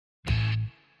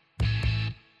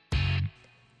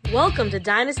Welcome to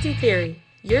Dynasty Theory,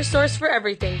 your source for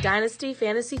everything Dynasty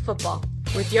Fantasy Football,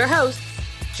 with your hosts,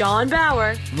 John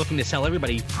Bauer. I'm looking to sell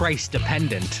everybody price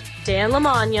dependent. Dan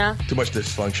Lamagna. Too much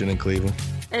dysfunction in Cleveland.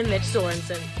 And Mitch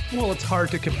Sorensen. Well, it's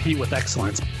hard to compete with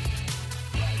excellence.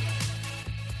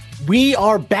 We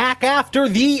are back after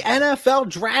the NFL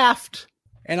draft,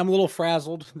 and I'm a little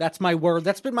frazzled. That's my word.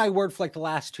 That's been my word for like the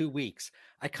last 2 weeks.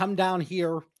 I come down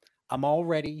here, I'm all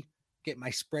ready, get my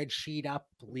spreadsheet up,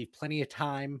 leave plenty of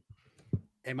time,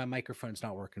 and my microphone's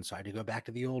not working, so I had to go back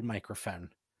to the old microphone,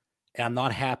 and I'm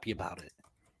not happy about it.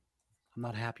 I'm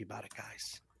not happy about it,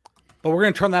 guys. But we're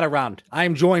going to turn that around. I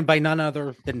am joined by none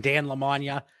other than Dan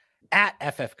Lamagna at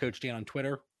FF Coach Dan on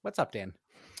Twitter. What's up, Dan?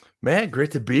 Man,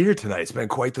 great to be here tonight. It's been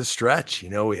quite the stretch. You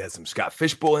know, we had some Scott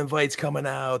Fishbowl invites coming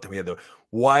out. Then we had the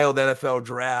wild NFL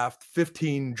draft,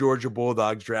 15 Georgia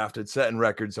Bulldogs drafted, setting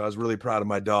records. So I was really proud of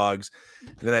my dogs.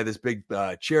 And then I had this big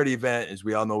charity event. As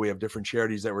we all know, we have different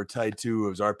charities that we're tied to. It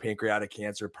was our pancreatic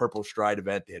cancer Purple Stride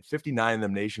event. They had 59 of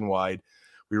them nationwide.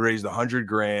 We raised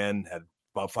 $100,000, had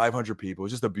about 500 people. It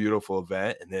was just a beautiful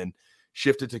event. And then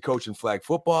shifted to coaching flag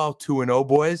football, 2-0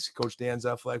 boys. Coach Dan's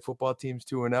flag football team's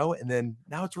 2-0. And then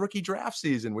now it's rookie draft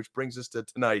season, which brings us to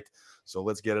tonight. So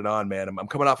let's get it on, man. I'm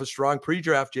coming off a strong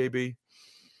pre-draft, JB.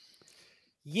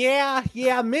 Yeah.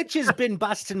 Mitch has been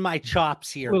busting my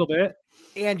chops here. A little bit.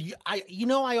 And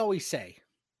I always say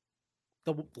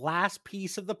the last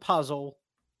piece of the puzzle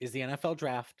is the NFL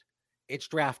draft. It's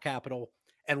draft capital.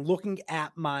 And looking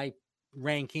at my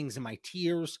rankings and my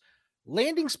tiers,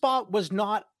 landing spot was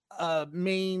not a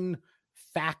main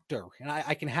factor, and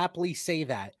I can happily say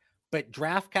that. But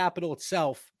draft capital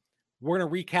itself, we're going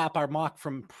to recap our mock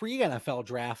from pre-NFL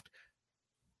draft.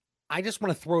 I just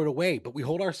want to throw it away, but we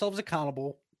hold ourselves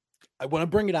accountable. I want to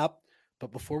bring it up,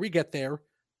 but before we get there,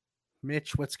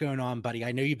 Mitch, what's going on, buddy?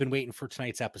 I know you've been waiting for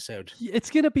tonight's episode. It's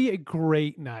going to be a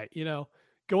great night. You know,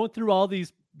 going through all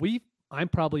these, I'm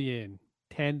probably in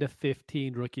 10 to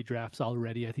 15 rookie drafts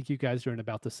already. I think you guys are in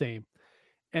about the same.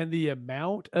 And the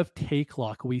amount of take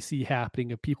luck we see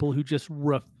happening of people who just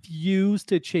refuse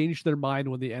to change their mind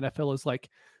when the NFL is like,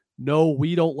 no,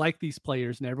 we don't like these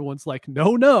players. And everyone's like,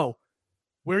 no,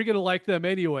 we're going to like them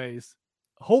anyways.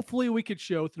 Hopefully we could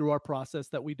show through our process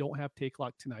that we don't have take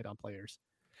luck tonight on players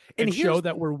and show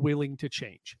that we're willing to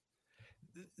change.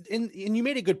 And you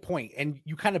made a good point, and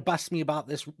you kind of bust me about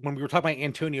this when we were talking about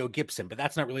Antonio Gibson, but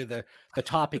that's not really the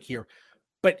topic here.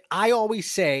 But I always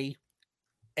say,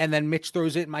 and then Mitch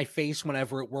throws it in my face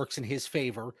whenever it works in his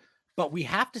favor, but we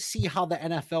have to see how the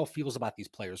NFL feels about these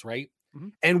players, right? Mm-hmm.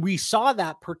 And we saw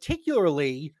that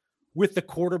particularly with the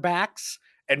quarterbacks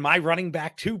and my running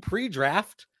back too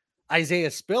pre-draft, Isaiah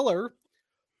Spiller.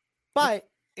 But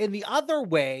in the other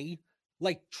way,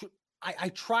 like I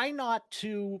try not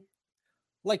to,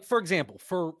 like, for example,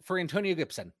 for Antonio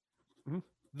Gibson, mm-hmm.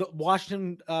 the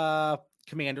Washington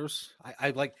Commanders, I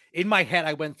like, in my head,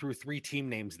 I went through 3 team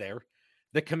names there.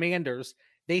 The Commanders,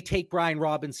 they take Brian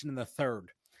Robinson in the 3rd.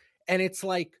 And it's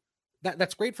like,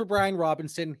 that's great for Brian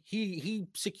Robinson. He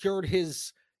secured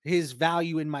his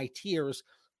value in my tiers.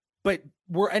 But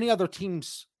were any other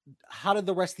teams, how did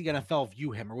the rest of the NFL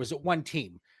view him? Or was it one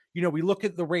team? You know, we look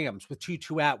at the Rams with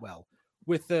Tutu Atwell,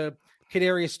 with the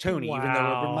Kadarius Toney, wow.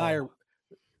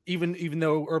 even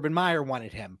though Urban Meyer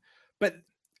wanted him. But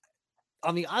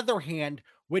on the other hand,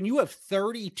 when you have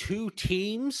 32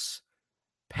 teams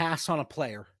pass on a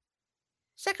player,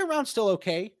 second round still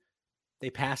okay, they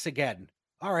pass again.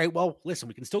 All right, well, listen,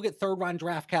 we can still get 3rd round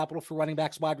draft capital for running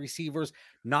backs, wide receivers,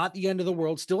 not the end of the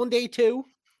world. Still in day 2,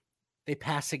 they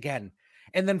pass again.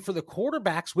 And then for the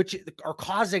quarterbacks, which are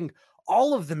causing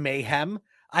all of the mayhem,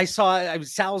 I saw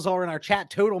Salazar in our chat,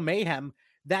 total mayhem.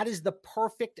 That is the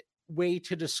perfect way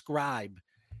to describe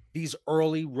these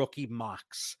early rookie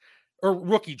mocks or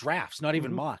rookie drafts, not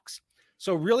even mocks.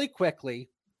 So really quickly,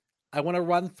 I want to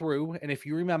run through, and if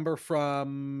you remember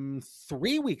from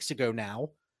 3 weeks ago now,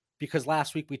 because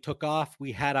last week we took off,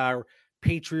 we had our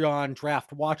Patreon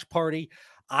draft watch party.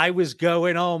 I was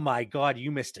going, oh my God, you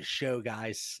missed a show,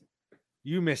 guys.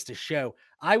 You missed a show.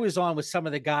 I was on with some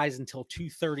of the guys until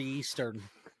 2:30 Eastern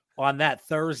on that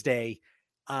Thursday.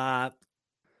 Yeah,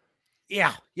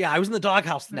 I was in the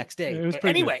doghouse the next day.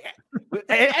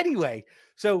 Anyway,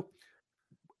 so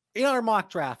in our mock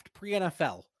draft,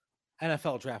 pre-NFL,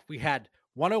 NFL draft, we had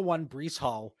 101 Breece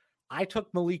Hall. I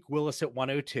took Malik Willis at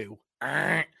 102.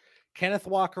 Kenneth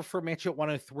Walker for Mitch at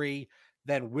 103.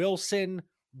 Then Wilson,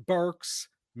 Burks,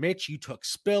 Mitch, you took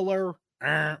Spiller,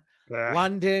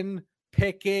 London,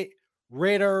 Pickett,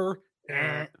 Ritter,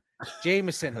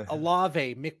 Jameson,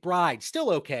 Olave, McBride,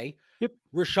 still okay. Yep.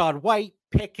 Rashad White,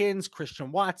 Pickens,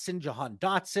 Christian Watson, Jahan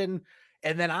Dotson,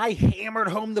 And then I hammered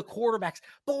home the quarterbacks.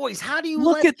 Boys, how do you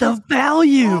look at the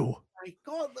value? Oh my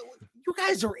God, you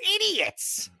guys are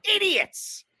idiots.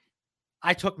 Idiots.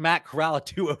 I took Matt Corral at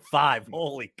 205.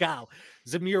 Holy cow.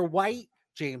 Zamir White,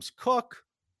 James Cook,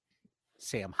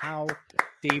 Sam Howell,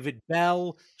 David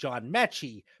Bell, John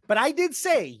Mechie. But I did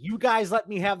say, you guys let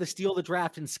me have the steal of the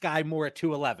draft and Sky Moore at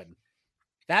 211.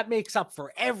 That makes up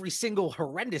for every single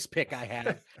horrendous pick I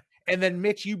had. And then,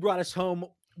 Mitch, you brought us home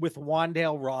with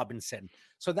Wan'Dale Robinson.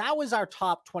 So that was our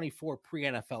top 24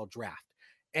 pre-NFL draft.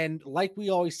 And like we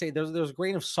always say, there's a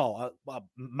grain of salt, a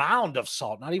mound of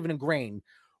salt, not even a grain,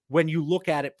 when you look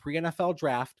at it pre-NFL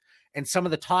draft and some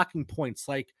of the talking points.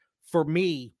 Like for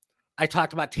me, I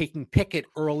talked about taking Pickett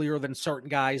earlier than certain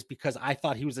guys because I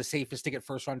thought he was the safest to get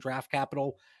first-round draft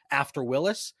capital after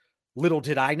Willis. Little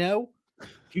did I know,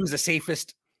 he was the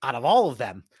safest out of all of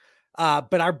them.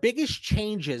 But our biggest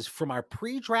changes from our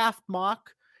pre-draft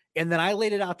mock, and then I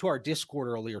laid it out to our Discord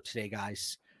earlier today,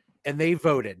 guys, and they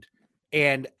voted.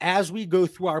 And as we go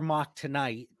through our mock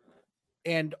tonight,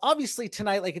 and obviously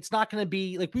tonight, like it's not going to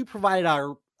be like we provided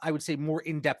our, I would say, more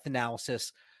in-depth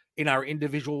analysis in our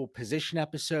individual position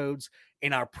episodes,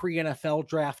 in our pre-NFL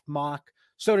draft mock.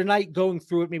 So tonight, going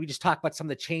through it, maybe just talk about some of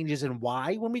the changes and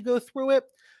why when we go through it.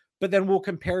 But then we'll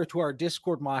compare it to our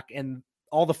Discord mock and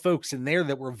all the folks in there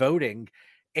that were voting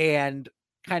and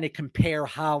kind of compare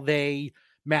how they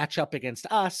match up against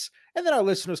us. And then our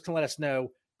listeners can let us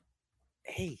know,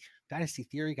 hey, Dynasty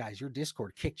Theory guys, your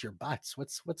Discord kicked your butts.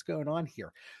 What's going on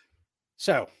here?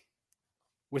 So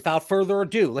without further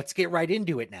ado, let's get right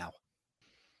into it now.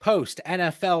 Post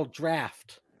NFL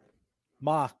draft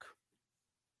mock.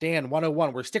 Dan,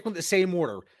 101. We're sticking with the same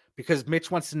order because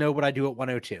Mitch wants to know what I do at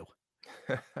 102.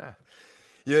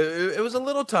 Yeah, it was a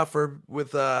little tougher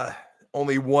with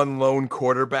only one lone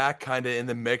quarterback kind of in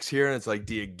the mix here. And it's like,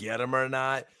 do you get him or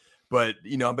not? But,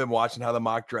 I've been watching how the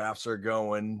mock drafts are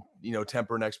going,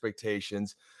 tempering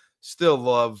expectations. Still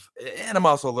love, and I'm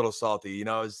also a little salty.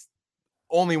 I was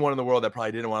only one in the world that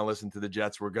probably didn't want to listen to the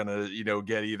Jets were going to,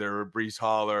 get either Breece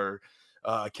Hall or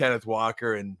Kenneth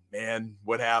Walker. And, man,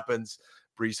 what happens?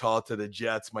 Breece Hall to the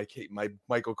Jets. My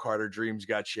Michael Carter dreams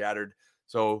got shattered.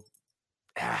 So,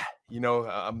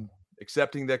 I'm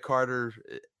accepting that Carter.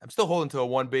 I'm still holding to a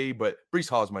 1B, but Breece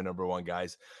Hall is my number one,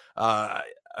 guys.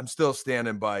 I'm still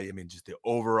standing by, just the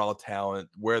overall talent,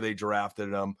 where they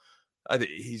drafted him. I think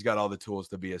he's got all the tools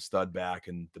to be a stud back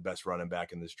and the best running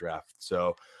back in this draft.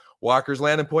 So Walker's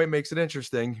landing point makes it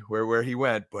interesting where he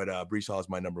went, but Breece Hall is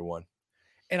my number one.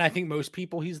 And I think most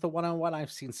people, he's the 101. I've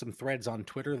seen some threads on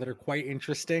Twitter that are quite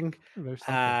interesting.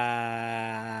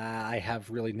 I have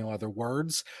really no other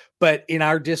words, but in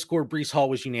our Discord, Breece Hall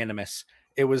was unanimous.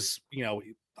 It was,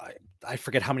 I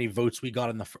forget how many votes we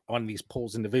got on these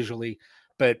polls individually,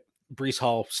 but Breece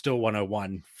Hall still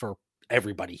 101 for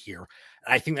everybody here.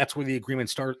 I think that's where the agreement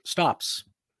stops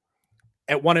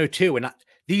at 102. And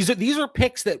these are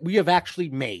picks that we have actually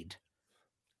made.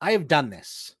 I have done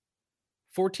this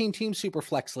 14-team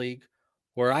Superflex League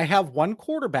where I have one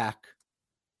quarterback.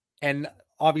 And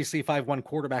obviously, if I have one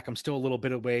quarterback, I'm still a little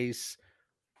bit of ways.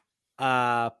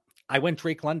 I went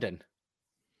Drake London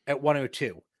at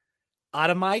 102. Out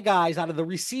of my guys, out of the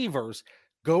receivers,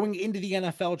 going into the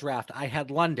NFL draft, I had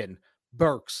London,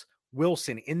 Burks,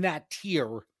 Wilson in that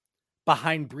tier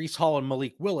behind Breece Hall and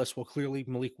Malik Willis. Well, clearly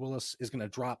Malik Willis is going to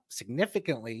drop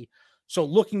significantly. So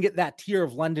looking at that tier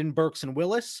of London, Burks, and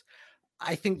Willis,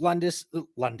 I think Lundus.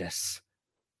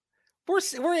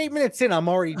 We're 8 minutes in. I'm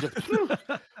already just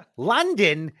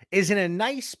London is in a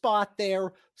nice spot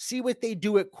there. See what they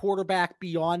do at quarterback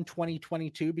beyond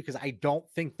 2022, because I don't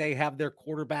think they have their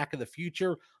quarterback of the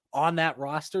future on that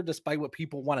roster, despite what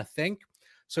people want to think.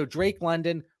 So Drake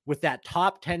London with that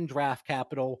top 10 draft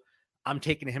capital, I'm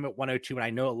taking him at 102. And I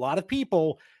know a lot of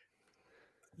people,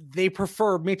 they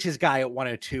prefer Mitch's guy at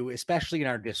 102, especially in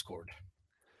our Discord.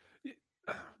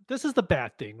 This is the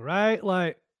bad thing, right?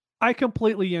 Like, I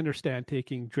completely understand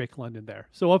taking Drake London there.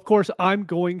 So, of course, I'm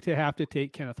going to have to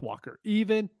take Kenneth Walker.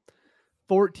 Even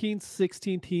 14,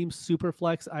 16 teams,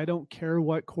 Superflex, I don't care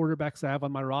what quarterbacks I have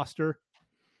on my roster.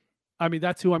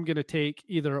 That's who I'm going to take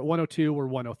either at 102 or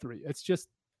 103. It's just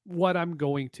what I'm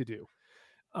going to do.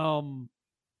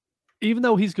 Even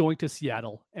though he's going to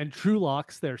Seattle and Drew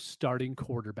Lock's their starting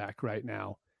quarterback right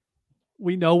now,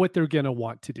 we know what they're going to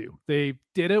want to do. They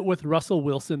did it with Russell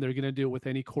Wilson. They're going to do it with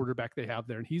any quarterback they have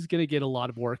there, and he's going to get a lot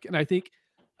of work. And I think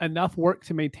enough work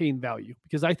to maintain value,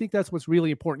 because I think that's what's really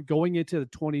important going into the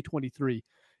 2023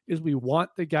 is we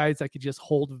want the guys that could just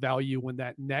hold value when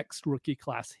that next rookie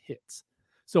class hits.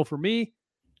 So for me,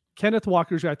 Kenneth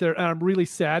Walker's right there. And I'm really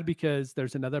sad because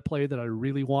there's another player that I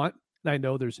really want, and I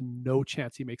know there's no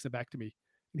chance he makes it back to me.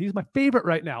 And he's my favorite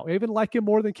right now. I even like him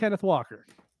more than Kenneth Walker.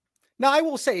 Now, I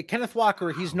will say, Kenneth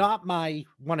Walker, he's not my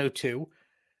 102,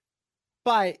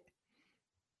 but,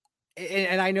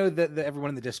 and I know that everyone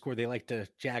in the Discord, they like to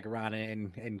jag around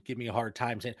and give me a hard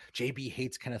time saying, JB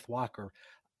hates Kenneth Walker.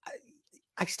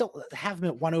 I still have him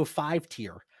at 105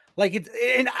 tier. Like,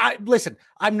 listen,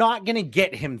 I'm not going to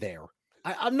get him there.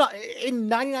 I'm not, in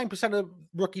 99% of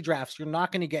rookie drafts, you're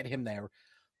not going to get him there.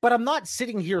 But I'm not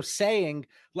sitting here saying,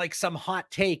 like some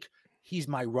hot take, he's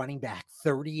my running back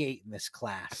 38 in this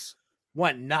class.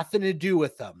 Want nothing to do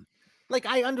with them. Like,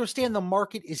 I understand the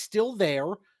market is still there.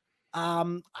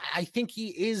 I think he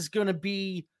is going to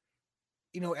be,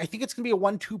 I think it's going to be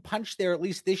a 1-2 punch there, at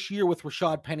least this year, with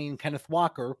Rashad Penny and Kenneth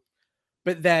Walker.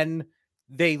 But then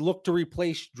they look to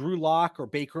replace Drew Lock or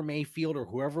Baker Mayfield or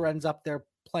whoever ends up there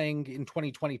playing in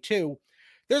 2022.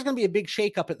 There's going to be a big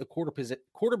shakeup at the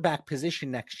quarterback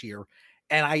position next year.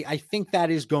 And I think that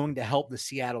is going to help the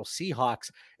Seattle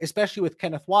Seahawks, especially with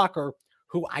Kenneth Walker,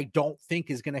 who I don't think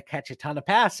is going to catch a ton of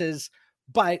passes,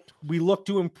 but we look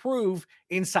to improve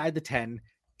inside the 10,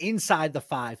 inside the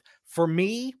 5. For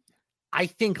me, I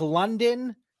think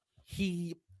London,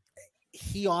 he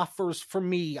offers, for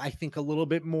me, I think a little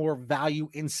bit more value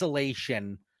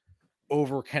insulation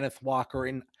over Kenneth Walker.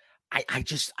 And I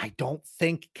don't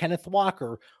think Kenneth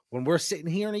Walker, when we're sitting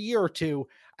here in a year or two,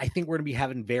 I think we're going to be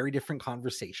having very different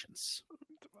conversations.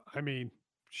 I mean,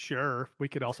 sure. We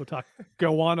could also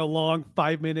go on a long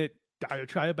 5-minute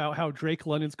try about how Drake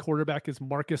London's quarterback is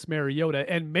Marcus Mariota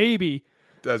and maybe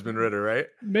Desmond Ridder, right?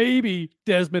 Maybe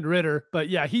Desmond Ridder, but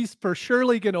yeah, he's for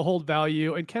surely going to hold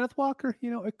value. And Kenneth Walker,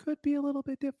 it could be a little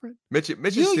bit different. Mitch is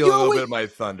stealing a little bit of my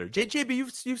thunder.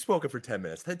 JB, you've spoken for 10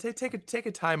 minutes. Take a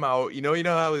timeout. You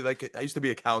know how, like, I used to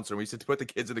be a counselor. We used to put the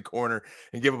kids in the corner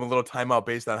and give them a little timeout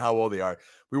based on how old they are.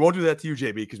 We won't do that to you,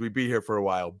 JB, because we'd be here for a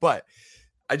while. But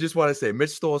I just want to say,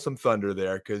 Mitch stole some thunder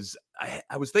there, because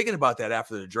I was thinking about that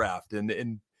after the draft,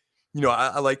 and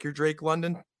I like your Drake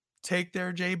London take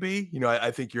there, JB.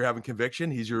 I think you're having conviction.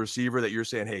 He's your receiver that you're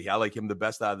saying, hey, I like him the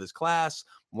best out of this class,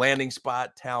 landing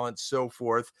spot, talent, so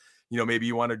forth. Maybe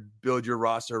you want to build your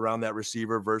roster around that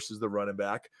receiver versus the running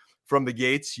back. From the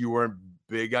gates, you weren't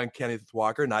big on Kenneth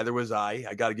Walker. Neither was I.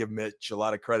 I got to give Mitch a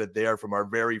lot of credit there from our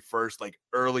very first,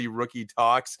 early rookie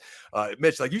talks.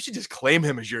 Mitch, you should just claim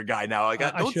him as your guy now.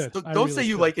 Don't say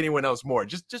you like anyone else more.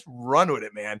 Just run with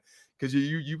it, man. Because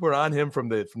you were on him from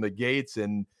the gates,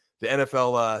 and the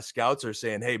NFL scouts are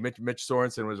saying, hey, Mitch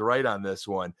Sorensen was right on this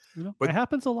one. But it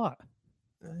happens a lot.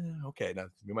 Okay, now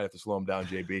we might have to slow him down,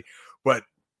 JB. But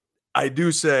I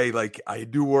do say, I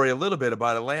do worry a little bit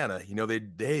about Atlanta.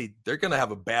 They're going to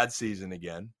have a bad season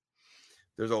again.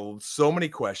 There's so many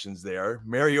questions there.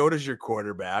 Mariota's your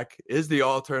quarterback. Is the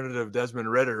alternative Desmond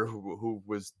Ridder, who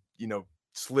was,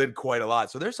 slid quite a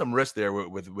lot. So there's some risk there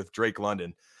with Drake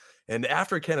London. And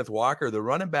after Kenneth Walker, the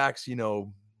running backs,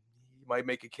 you might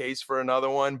make a case for another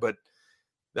one, but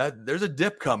there's a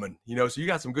dip coming, so you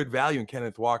got some good value in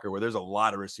Kenneth Walker, where there's a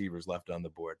lot of receivers left on the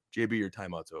board. JB, your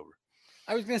timeout's over.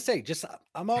 I was going to say,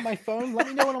 I'm on my phone. Let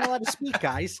me know when I'm allowed to speak,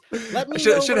 guys. Let me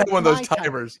know. Should have one of those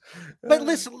timers. But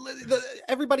listen,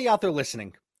 everybody out there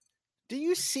listening, do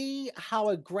you see how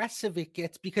aggressive it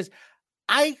gets? Because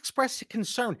I expressed a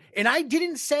concern, and I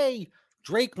didn't say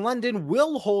Drake London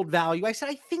will hold value. I said,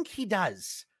 I think he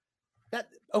does.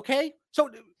 Okay? So,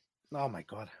 oh my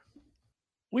God.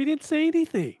 We didn't say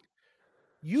anything.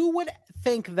 You would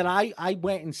think that I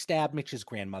went and stabbed Mitch's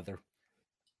grandmother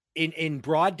in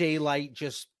broad daylight,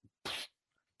 just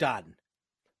done.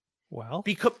 Well,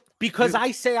 because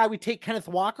I say I would take Kenneth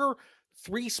Walker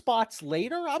 3 spots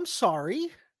later. I'm sorry.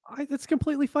 That's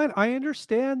completely fine. I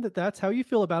understand that that's how you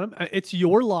feel about him. It's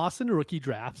your loss in rookie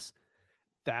drafts.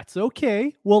 That's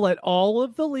okay. We'll let all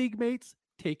of the league mates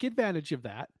take advantage of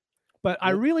that. But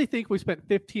I really think we spent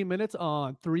 15 minutes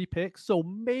on 3 picks, so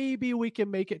maybe we can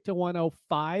make it to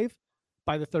 105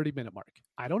 by the 30-minute mark.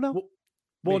 I don't know.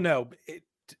 Well, no.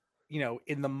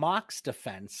 In the Mock's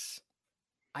defense,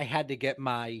 I had to get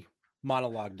my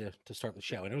monologue to start the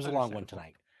show, and it was a long one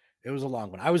tonight. It was a long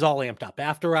one. I was all amped up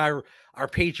after our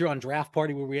Patreon draft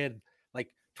party where we had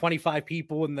 25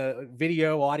 people in the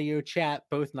video, audio chat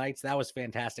both nights. That was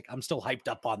fantastic. I'm still hyped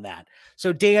up on that.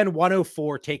 So Dan,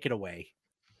 104, take it away.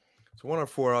 So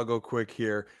 104, I'll go quick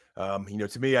here.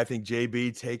 To me, I think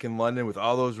JB taking London with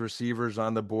all those receivers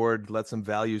on the board, let some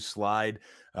value slide.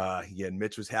 Again,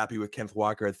 Mitch was happy with Kenneth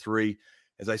Walker at 3.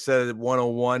 As I said at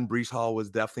 101, Breece Hall was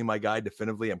definitely my guy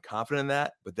definitively. I'm confident in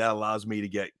that, but that allows me to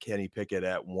get Kenny Pickett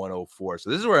at 104. So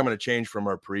this is where I'm going to change from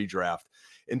our pre-draft.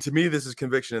 And to me, this is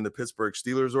conviction in the Pittsburgh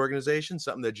Steelers organization,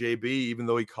 something that JB, even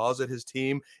though he calls it his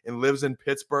team and lives in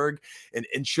Pittsburgh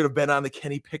and should have been on the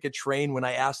Kenny Pickett train when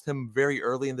I asked him very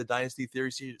early in the Dynasty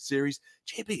Theory series,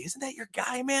 JB, isn't that your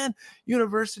guy, man?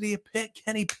 University of Pitt,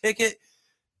 Kenny Pickett.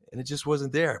 And it just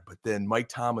wasn't there. But then Mike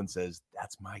Tomlin says,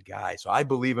 that's my guy. So I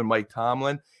believe in Mike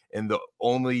Tomlin and the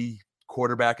only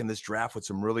quarterback in this draft with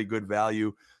some really good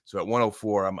value. So at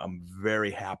 104, I'm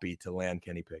very happy to land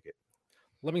Kenny Pickett.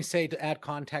 Let me say, to add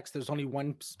context, there's only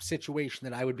one situation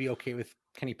that I would be okay with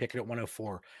Kenny Pickett at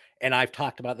 104. And I've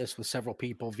talked about this with several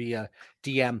people via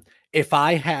DM. If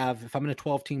I'm in a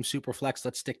 12-team super flex,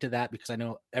 let's stick to that because I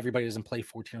know everybody doesn't play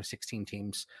 14 or 16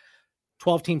 teams.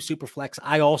 12-team super flex,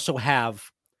 I also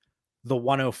have the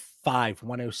 105,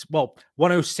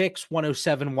 106,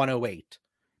 107, 108,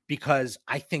 because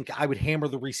I think I would hammer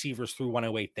the receivers through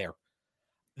 108 there.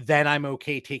 Then I'm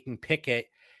okay taking Pickett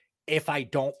if I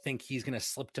don't think he's going to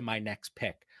slip to my next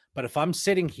pick. But if I'm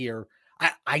sitting here,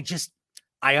 I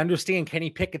understand Kenny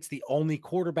Pickett's the only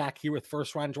quarterback here with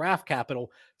first round draft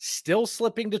capital, still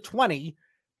slipping to 20.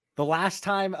 The last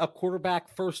time a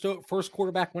quarterback, first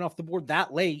quarterback went off the board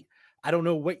that late, I don't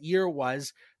know what year it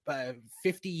was, but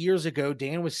 50 years ago,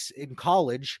 Dan was in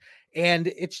college,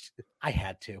 and I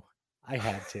had to.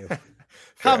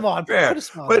 Come on, put a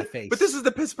smile on my face. But this is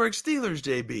the Pittsburgh Steelers,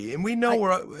 JB, and we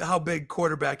know how big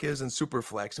quarterback is in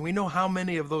Superflex, and we know how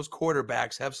many of those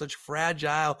quarterbacks have such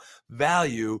fragile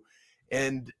value,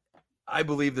 and I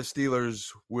believe the Steelers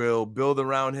will build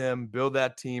around him, build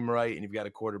that team right, and you've got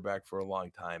a quarterback for a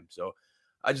long time. So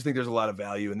I just think there's a lot of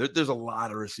value, and there's a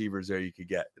lot of receivers there you could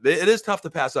get. It is tough to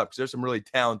pass up because there's some really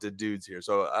talented dudes here.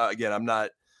 So, again, I'm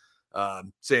not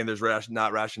saying there's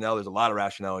not rationale. There's a lot of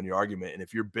rationale in your argument. And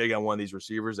if you're big on one of these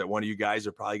receivers that one of you guys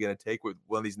are probably going to take with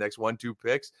one of these next 1-2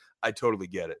 picks, I totally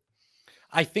get it.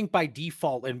 I think by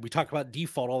default, and we talk about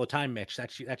default all the time, Mitch,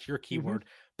 that's your keyword.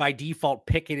 Mm-hmm. By default,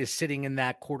 Pickett is sitting in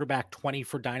that quarterback 20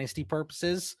 for dynasty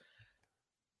purposes.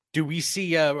 Do we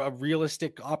see a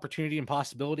realistic opportunity and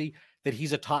possibility that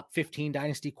he's a top 15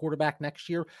 dynasty quarterback next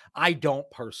year? I don't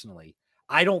personally.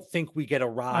 I don't think we get a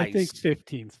rise. I think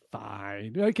 15's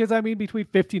fine. Because, I mean, between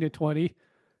 15 and 20,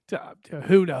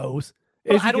 who knows?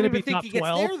 Is he going to be top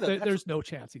 12? There's no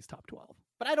chance he's top 12.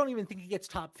 But I don't even think he gets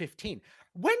top 15.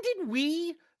 When did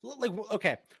we,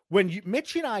 when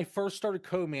Mitch and I first started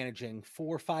co-managing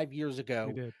 4 or 5 years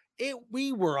ago,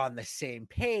 we were on the same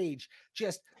page.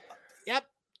 Yep,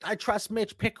 I trust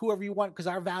Mitch, pick whoever you want because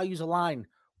our values align.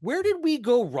 Where did we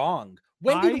go wrong?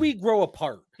 When did we grow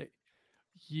apart?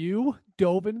 You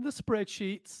dove into the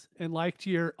spreadsheets and liked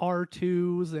your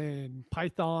R2s and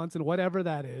Pythons and whatever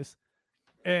that is.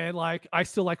 And I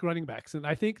still like running backs. And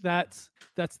I think that's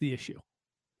the issue.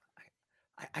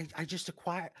 I just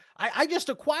acquired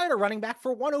a running back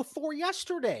for 104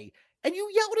 yesterday, and you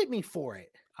yelled at me for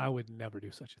it. I would never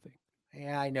do such a thing.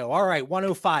 Yeah, I know. All right,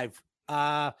 105.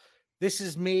 This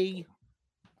is me.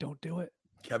 Don't do it.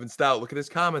 Kevin Stout, look at his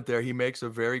comment there. He makes a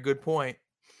very good point.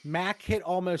 Mac hit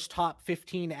almost top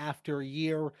 15 after a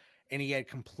year, and he had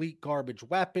complete garbage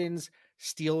weapons.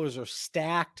 Steelers are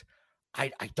stacked.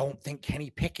 I don't think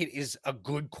Kenny Pickett is a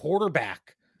good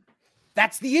quarterback.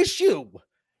 That's the issue.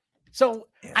 So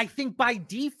yeah. I think by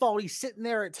default, he's sitting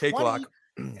there at Take 20. Lock.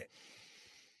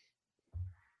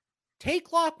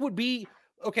 Take Lock would be,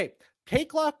 okay.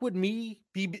 Take Lock would be,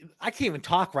 I can't even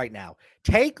talk right now.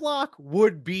 Take Lock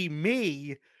would be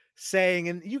me saying,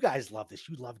 and you guys love this.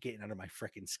 You love getting under my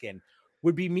freaking skin.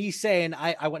 Would be me saying,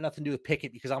 I want nothing to do with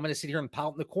Pickett because I'm going to sit here and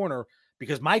pout in the corner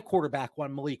because my quarterback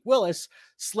one, Malik Willis,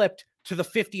 slipped to the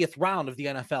 50th round of the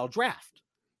NFL draft.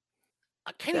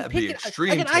 That'd be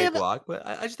extreme Take Lock, but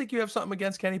I just think you have something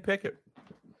against Kenny Pickett.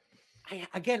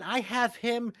 I have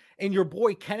him and your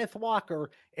boy Kenneth Walker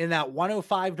in that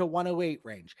 105 to 108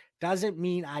 range. Doesn't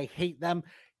mean I hate them.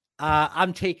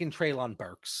 I'm taking Treylon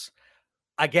Burks.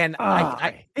 Again,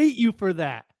 I hate you for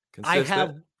that.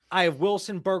 Consistent. I have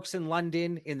Wilson, Burks, and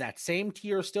London in that same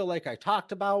tier still, like I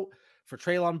talked about. For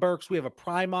Treylon Burks, we have a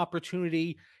prime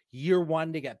opportunity year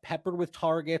one to get peppered with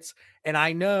targets. And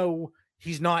I know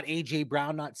he's not A.J.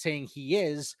 Brown, not saying he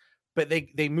is, but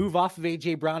they move off of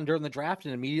A.J. Brown during the draft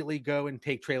and immediately go and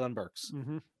take Treylon Burks.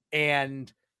 Mm-hmm.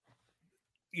 And,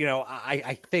 you know,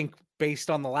 I think based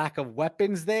on the lack of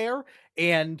weapons there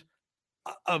and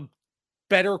a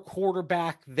better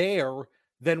quarterback there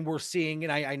than we're seeing,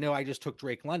 and I know I just took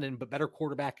Drake London, but better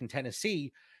quarterback in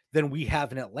Tennessee than we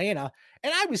have in Atlanta.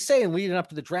 And I was saying leading up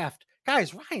to the draft,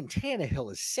 guys, Ryan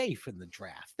Tannehill is safe in the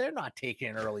draft. They're not taking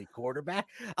an early quarterback.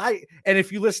 And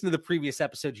if you listen to the previous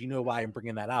episodes, you know why I'm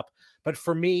bringing that up. But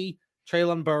for me,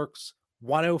 Treylon Burks,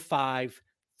 105,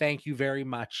 Thank you very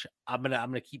much. I'm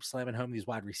gonna keep slamming home these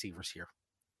wide receivers here.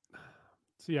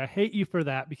 See, I hate you for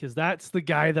that because that's the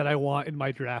guy that I want in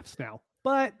my drafts now.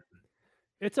 But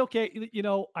it's okay. You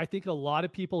know, I think a lot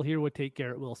of people here would take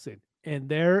Garrett Wilson, and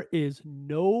there is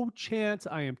no chance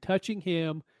I am touching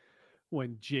him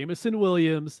when Jameson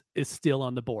Williams is still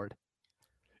on the board.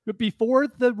 But before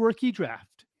the rookie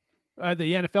draft,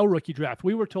 the NFL rookie draft,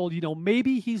 we were told, you know,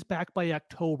 maybe he's back by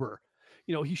October.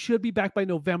 You know, he should be back by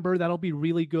November. That'll be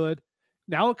really good.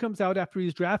 Now it comes out after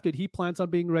he's drafted, he plans on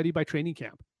being ready by training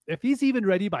camp. If he's even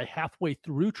ready by halfway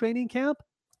through training camp,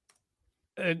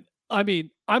 and I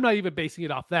mean, I'm not even basing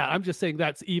it off that. I'm just saying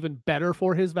that's even better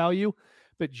for his value.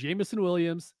 But Jameson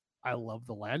Williams, I love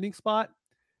the landing spot.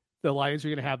 The Lions are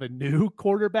going to have a new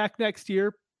quarterback next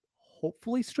year.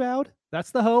 Hopefully Stroud.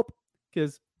 That's the hope,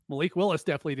 because Malik Willis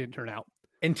definitely didn't turn out.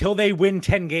 Until they win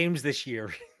 10 games this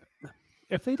year.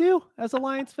 If they do, as a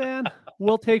Lions fan,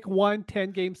 we'll take one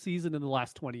 10-game season in the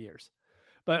last 20 years.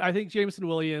 But I think Jameson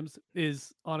Williams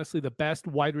is honestly the best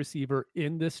wide receiver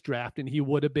in this draft, and he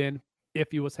would have been,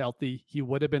 if he was healthy, he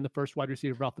would have been the first wide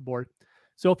receiver off the board.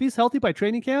 So if he's healthy by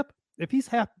training camp, if he's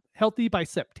healthy by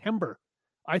September,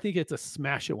 I think it's a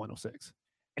smash at 106.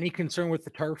 Any concern with the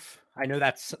turf? I know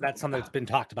that's something that's been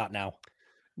talked about now.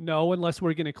 No, unless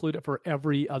we're going to include it for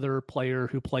every other player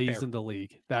who plays Fair. in the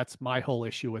league. That's my whole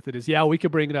issue with it is, yeah, we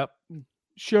could bring it up.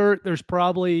 Sure, there's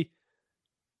probably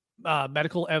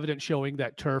medical evidence showing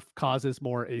that turf causes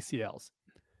more ACLs.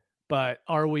 But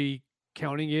are we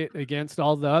counting it against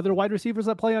all the other wide receivers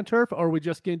that play on turf, or are we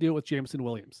just going to do it with Jameson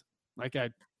Williams? Like,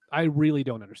 I really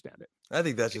don't understand it. I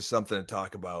think that's just something to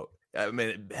talk about. I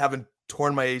mean, having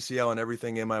torn my ACL and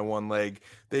everything in my one leg,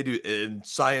 they do in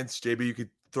science, JB, you could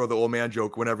throw the old man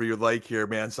joke whenever you like here,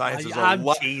 man. Science is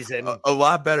a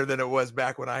lot better than it was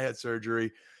back when I had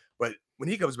surgery. But when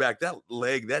he comes back,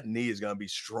 that knee is going to be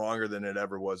stronger than it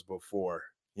ever was before.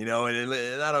 You know, and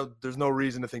there's no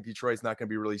reason to think Detroit's not going to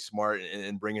be really smart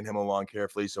in bringing him along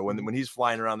carefully. So when he's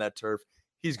flying around that turf,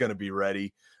 he's going to be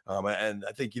ready. And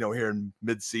I think, you know, here in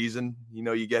mid-season, you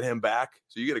know, you get him back.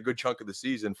 So you get a good chunk of the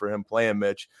season for him playing,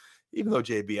 Mitch. Even though,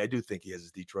 JB, I do think he has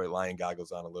his Detroit Lion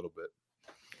goggles on a little bit.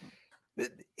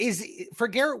 For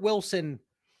Garrett Wilson,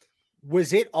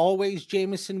 was it always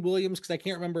Jameson Williams? Because I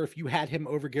can't remember if you had him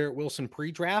over Garrett Wilson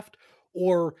pre-draft,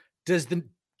 or does the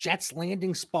Jets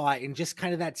landing spot and just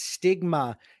kind of that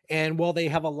stigma, and well, they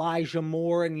have Elijah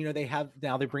Moore, and you know,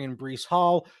 they bring in Breece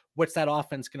Hall. What's that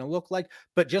offense going to look like?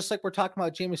 But just like we're talking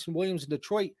about Jameson Williams in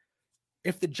Detroit,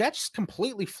 if the Jets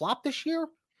completely flop this year,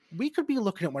 we could be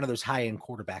looking at one of those high-end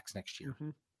quarterbacks next year. Mm-hmm.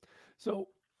 So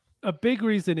a big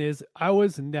reason is I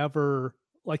was never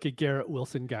like a Garrett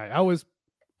Wilson guy.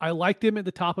 I liked him at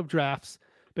the top of drafts,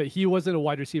 but he wasn't a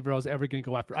wide receiver I was ever going to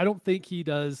go after. I don't think he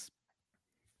does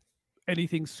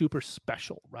anything super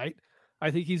special, right?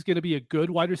 I think he's going to be a good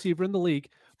wide receiver in the league,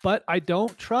 but I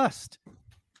don't trust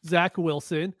Zach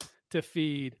Wilson to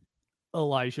feed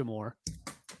Elijah Moore.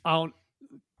 I don't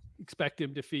expect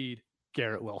him to feed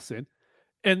Garrett Wilson.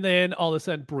 And then all of a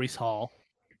sudden, Breece Hall.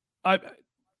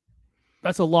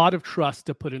 That's a lot of trust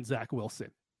to put in Zach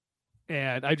Wilson.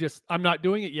 And I'm not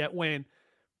doing it yet when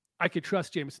I could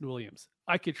trust Jameson Williams.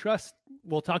 I could trust,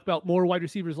 we'll talk about more wide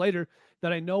receivers later,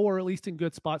 that I know are at least in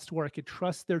good spots to where I could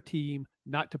trust their team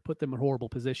not to put them in horrible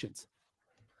positions.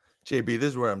 JB, this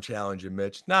is where I'm challenging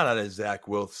Mitch. Not on a Zach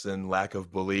Wilson lack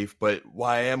of belief, but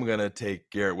why I am going to take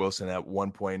Garrett Wilson at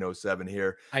 1.07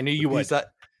 here. I knew you would.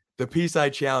 The piece I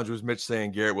challenged was Mitch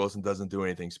saying Garrett Wilson doesn't do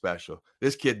anything special.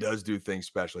 This kid does do things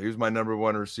special. He was my number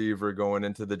one receiver going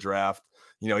into the draft.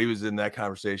 You know, he was in that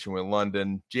conversation with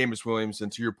London. Jameis Williamson,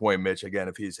 to your point, Mitch, again,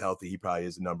 if he's healthy, he probably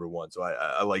is the number one. So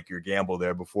I like your gamble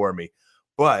there before me.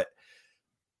 But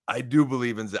I do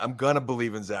believe I'm going to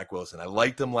believe in Zach Wilson. I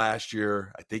liked him last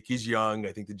year. I think he's young.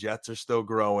 I think the Jets are still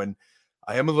growing.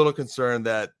 I am a little concerned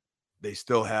that they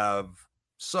still have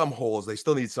some holes. They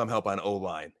still need some help on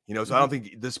O-line, you know, so I don't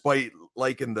think, despite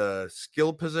liking the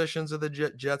skill positions of the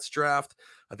Jets draft,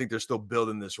 I think they're still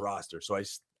building this roster. So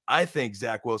I think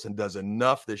Zach Wilson does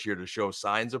enough this year to show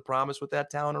signs of promise with that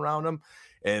talent around him.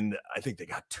 And I think they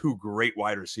got two great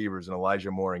wide receivers in Elijah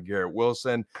Moore and Garrett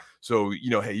Wilson. So, you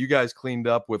know, hey, you guys cleaned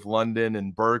up with London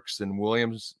and Burks and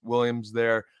Williams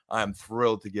there. I'm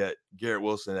thrilled to get Garrett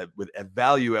Wilson at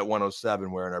value at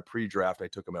 107, where in our pre-draft, I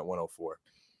took him at 104.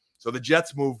 So the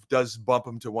Jets move does bump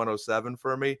him to 107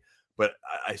 for me, but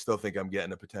I still think I'm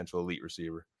getting a potential elite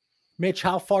receiver. Mitch,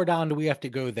 how far down do we have to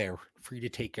go there for you to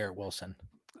take Garrett Wilson?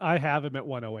 I have him at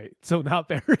 108, so not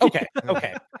very. Okay.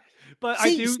 But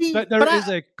there is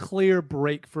a clear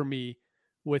break for me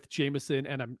with Jameson,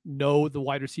 and I know the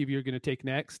wide receiver you're going to take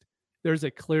next, there's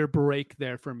a clear break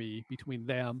there for me between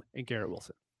them and Garrett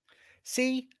Wilson.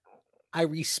 See, I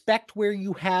respect where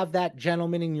you have that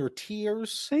gentleman in your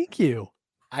tiers. Thank you.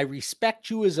 I respect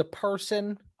you as a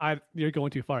person. You're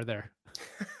going too far there.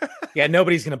 Yeah,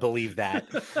 nobody's going to believe that.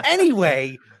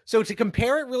 Anyway, so to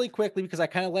compare it really quickly, because I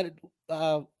kind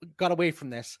of got away from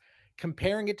this,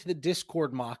 comparing it to the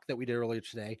Discord mock that we did earlier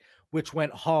today, which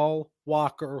went Hall,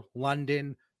 Walker,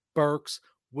 London, Burks,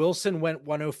 Wilson went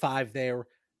 105 there,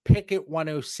 Pickett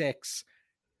 106,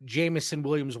 Jameson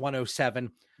Williams 107.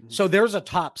 So there's a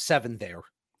top 7 there.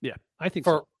 Yeah, I think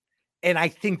so. And I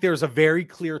think there's a very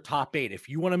clear top 8. If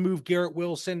you want to move Garrett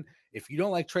Wilson, if you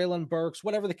don't like Treylon Burks,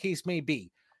 whatever the case may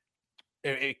be,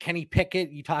 Kenny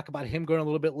Pickett, you talk about him going a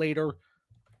little bit later,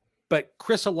 but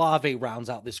Chris Olave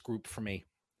rounds out this group for me.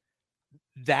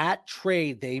 That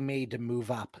trade they made to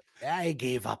move up, I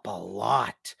gave up a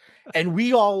lot. And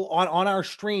we all on our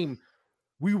stream,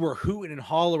 we were hooting and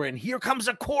hollering, here comes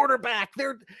a quarterback.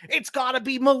 It's got to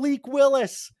be Malik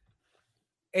Willis.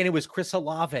 And it was Chris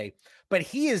Olave. But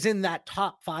he is in that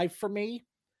top 5 for me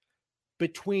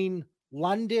between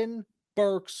London,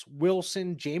 Burks,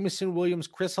 Wilson, Jameson Williams,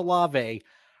 Chris Olave.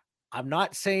 I'm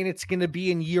not saying it's going to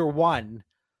be in year 1,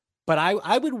 but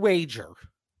I would wager,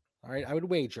 all right, I would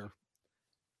wager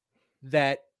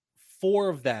that 4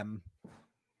 of them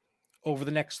over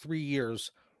the next 3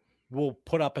 years will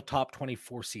put up a top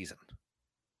 24 season.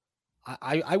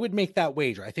 I would make that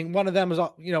wager. I think one of them is,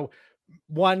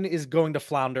 one is going to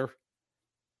flounder.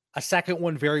 A second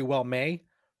one very well may,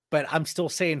 but I'm still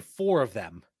saying 4 of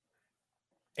them.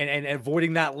 And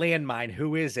avoiding that landmine,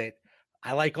 who is it?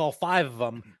 I like all 5 of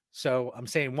them. So I'm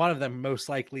saying one of them most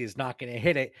likely is not going to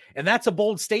hit it. And that's a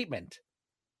bold statement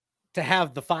to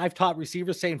have the 5 top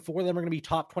receivers saying 4 of them are going to be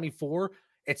top 24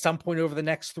 at some point over the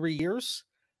next 3 years.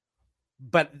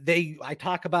 But I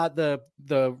talk about the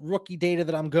rookie data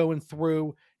that I'm going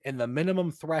through and the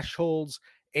minimum thresholds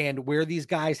and where these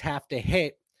guys have to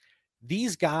hit.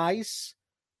 These guys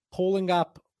pulling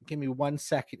up, give me 1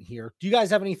 second here. Do you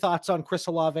guys have any thoughts on Chris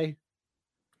Olave?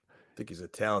 I think he's a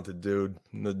talented dude.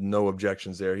 No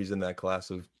objections there. He's in that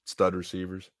class of stud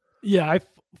receivers. Yeah, I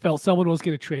felt someone was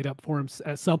going to trade up for him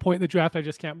at some point in the draft. I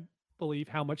just can't believe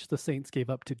how much the Saints gave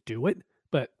up to do it,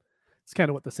 but it's kind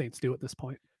of what the Saints do at this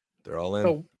point. They're all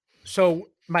in. So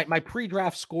my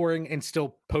pre-draft scoring and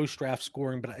still post-draft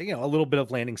scoring, but a little bit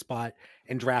of landing spot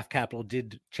and draft capital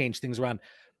did change things around.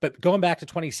 But going back to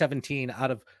 2017, out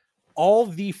of all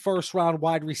the first round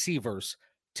wide receivers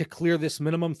to clear this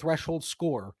minimum threshold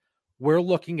score, we're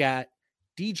looking at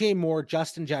DJ Moore,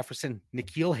 Justin Jefferson,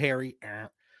 N'Keal Harry,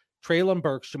 Treylon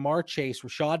Burks, Jamar Chase,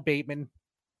 Rashad Bateman,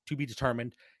 to be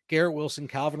determined, Garrett Wilson,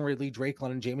 Calvin Ridley, Drake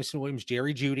London, Jameson Williams,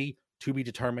 Jerry Jeudy, to be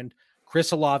determined,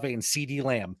 Chris Olave, and CeeDee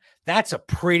Lamb. That's a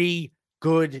pretty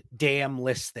good damn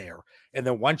list there. And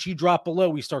then once you drop below,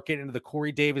 we start getting into the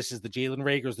Corey Davises, the Jalen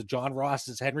Ragers, the John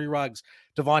Rosses, Henry Ruggs,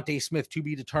 Devontae Smith, to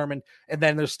be determined. And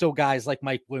then there's still guys like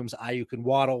Mike Williams, Ayuk, and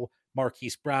Waddle,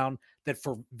 Marquise Brown, that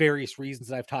for various reasons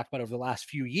that I've talked about over the last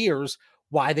few years,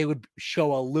 why they would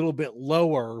show a little bit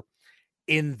lower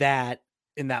in that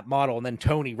model. And then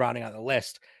Tony rounding out the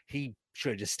list, he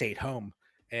should have just stayed home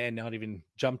and not even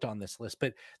jumped on this list.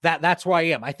 But that's where I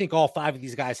am. I think all 5 of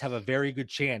these guys have a very good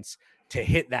chance to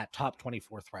hit that top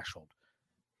 24 threshold.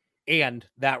 And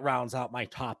that rounds out my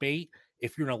top 8.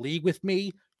 If you're in a league with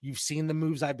me, you've seen the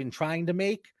moves I've been trying to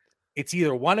make. It's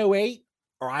either 108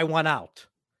 or I want out.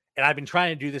 And I've been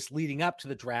trying to do this leading up to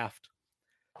the draft.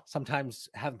 Sometimes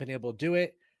haven't been able to do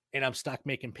it. And I'm stuck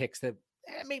making picks that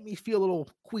make me feel a little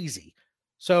queasy.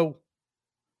 So,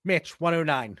 Mitch,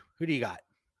 109. Who do you got?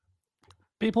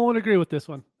 People won't agree with this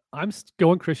one. I'm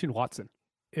going Christian Watson.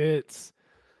 It's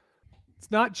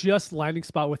not just landing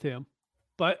spot with him,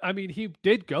 but I mean, he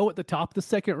did go at the top of the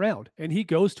 2nd round, and he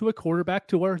goes to a quarterback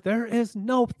to where there is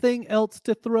nothing else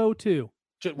to throw to.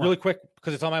 Just really quick,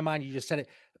 because it's on my mind. You just said it.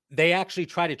 They actually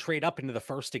tried to trade up into the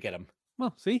 1st to get him.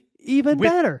 Well, see, even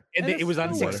better. And it was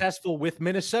unsuccessful with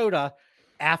Minnesota.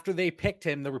 After they picked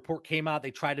him, the report came out. They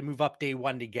tried to move up day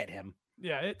 1 to get him.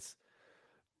 Yeah,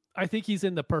 I think he's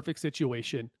in the perfect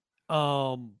situation.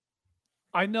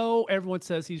 I know everyone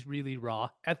says he's really raw.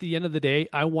 At the end of the day,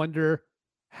 I wonder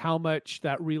how much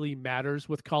that really matters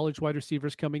with college wide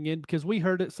receivers coming in, because we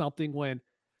heard it something when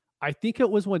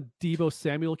Deebo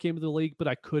Samuel came to the league, but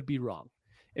I could be wrong.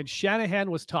 And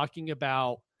Shanahan was talking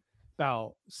about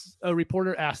a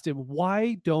reporter asked him,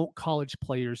 why don't college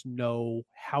players know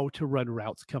how to run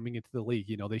routes coming into the league?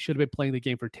 They should have been playing the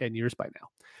game for 10 years by now.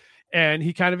 And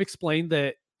he kind of explained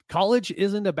that college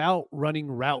isn't about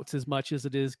running routes as much as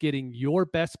it is getting your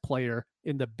best player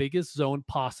in the biggest zone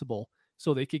possible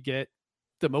so they could get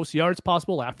the most yards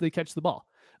possible after they catch the ball.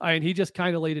 And he just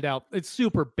kind of laid it out. It's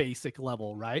super basic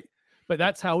level, right? But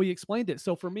that's how he explained it.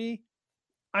 So for me,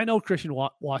 I know Christian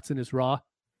Watson is raw.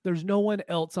 There's no one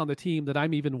else on the team that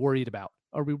I'm even worried about.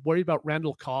 Are we worried about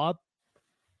Randall Cobb?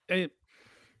 And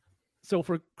so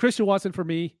for Christian Watson, for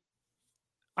me,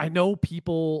 I know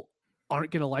people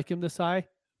aren't going to like him this high,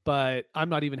 but I'm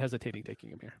not even hesitating taking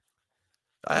him here.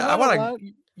 I want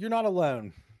to. You're not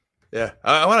alone. Yeah,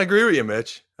 I want to agree with you,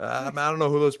 Mitch. I don't know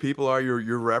who those people are you're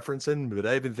referencing, but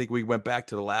I even think we went back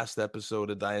to the last episode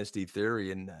of Dynasty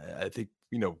Theory, and I think,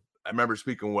 I remember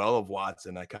speaking well of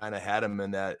Watson. I kind of had him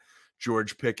in that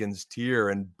George Pickens tier,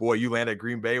 and boy, you land at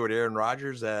Green Bay with Aaron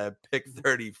Rodgers at pick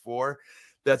 34.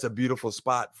 That's a beautiful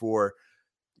spot for,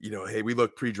 hey, we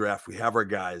look pre-draft, we have our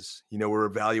guys, we're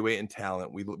evaluating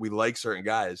talent. We like certain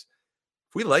guys.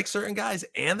 If we like certain guys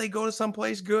and they go to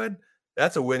someplace good,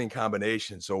 that's a winning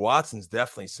combination. So Watson's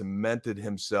definitely cemented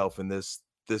himself in this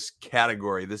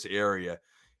category, this area.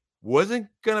 Wasn't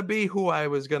going to be who I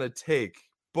was going to take,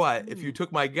 but if you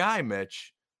took my guy,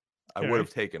 Mitch, I would have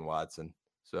taken Watson.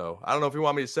 So I don't know if you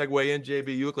want me to segue in,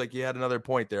 JB. You look like you had another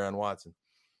point there on Watson.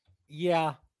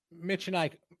 Yeah. Mitch and I,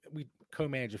 we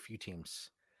co-manage a few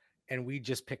teams, and we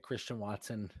just picked Christian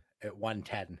Watson at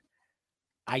 110.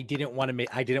 I didn't want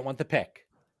the pick.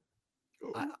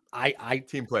 I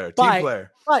team player.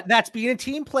 But that's being a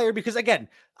team player, because again,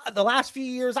 the last few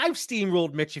years I've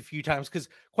steamrolled Mitch a few times because,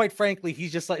 quite frankly,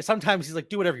 he's just like, sometimes he's like,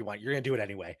 do whatever you want. You're gonna do it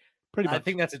anyway. Pretty much. I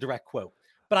think that's a direct quote.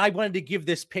 But I wanted to give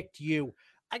this pick to you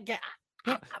again.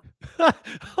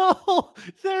 Oh,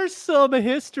 there's some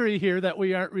history here that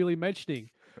we aren't really mentioning.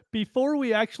 Before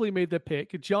we actually made the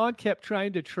pick, John kept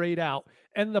trying to trade out,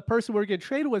 and the person we're going to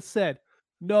trade with said,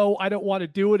 "No, I don't want to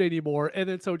do it anymore." And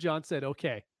then so John said,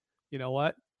 "Okay, you know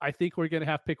what? I think we're going to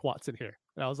have to pick Watson here."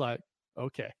 And I was like,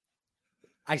 "Okay."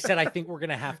 I said, "I think we're going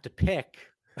to have to pick."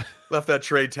 Left that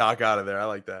trade talk out of there. I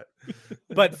like that.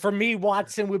 But for me,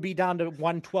 Watson would be down to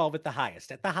 112 at the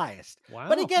highest. Wow.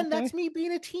 But again, that's me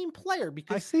being a team player,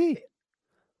 because I see.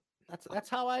 That's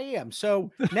how I am.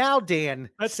 So now, Dan,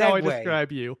 that's how I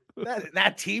describe you.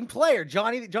 that team player,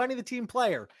 Johnny the team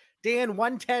player. Dan,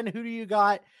 110. Who do you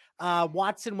got?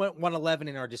 Watson went 111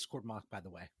 in our Discord mock, by the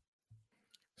way.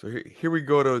 So here we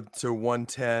go to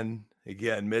 110.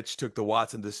 Again, Mitch took the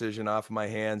Watson decision off of my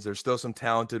hands. There's still some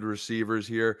talented receivers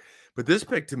here, but this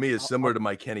pick to me is similar to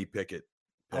my Kenny Pickett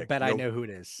pick. I'll bet I know who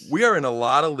it is. We are in a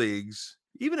lot of leagues,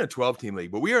 even a 12-team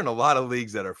league, but we are in a lot of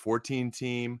leagues that are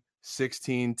 14-team,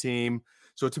 16-team.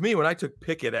 So to me, when I took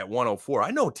Pickett at 104, I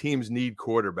know teams need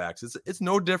quarterbacks. It's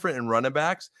no different in running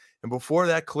backs. And before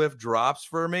that cliff drops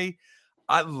for me,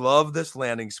 I love this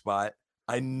landing spot.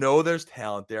 I know there's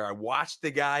talent there. I watched the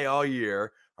guy all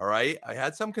year. All right. I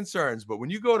had some concerns, but when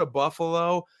you go to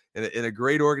Buffalo in a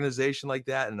great organization like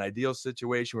that, in an ideal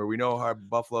situation where we know how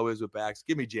Buffalo is with backs,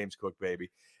 give me James Cook,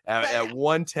 baby. At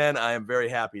 110, I am very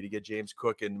happy to get James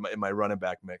Cook in my running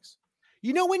back mix.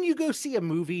 You know, when you go see a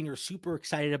movie and you're super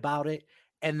excited about it,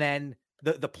 and then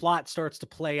the plot starts to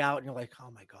play out and you're like, oh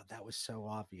my God, that was so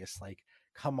obvious. Like,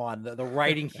 come on, the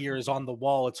writing here is on the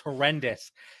wall. It's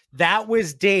horrendous. That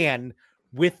was Dan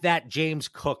with that James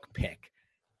Cook pick.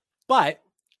 But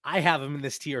I have him in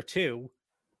this tier too,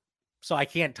 so I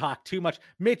can't talk too much.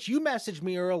 Mitch, you messaged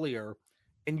me earlier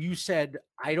and you said,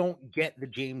 I don't get the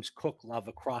James Cook love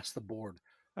across the board.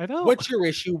 I know. What's your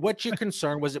issue? What's your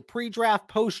concern? Was it pre-draft,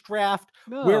 post-draft?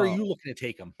 No. Where are you looking to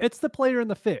take him? It's the player and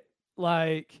the fit.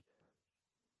 Like,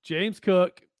 James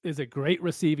Cook is a great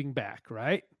receiving back,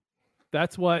 right?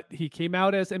 That's what he came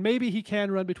out as. And maybe he can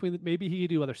run between, maybe he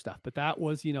can do other stuff, but that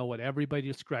was, what everybody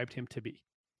described him to be.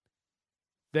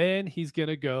 Then he's going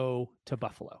to go to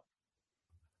Buffalo.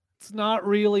 It's not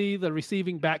really the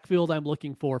receiving backfield I'm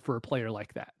looking for a player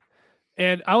like that.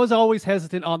 And I was always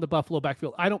hesitant on the Buffalo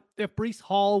backfield. If Breece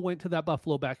Hall went to that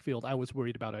Buffalo backfield, I was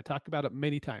worried about it. I talked about it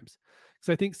many times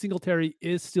because I think Singletary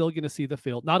is still going to see the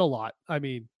field. Not a lot. I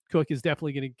mean, Cook is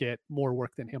definitely going to get more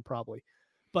work than him probably,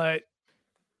 but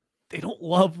they don't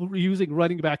love using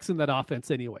running backs in that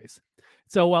offense anyways.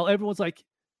 So while everyone's like,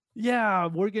 yeah,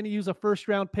 we're going to use a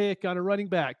first-round pick on a running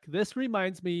back, this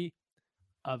reminds me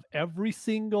of every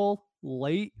single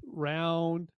late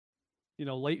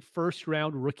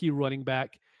first-round rookie running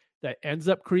back that ends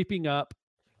up creeping up,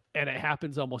 and it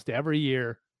happens almost every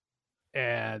year,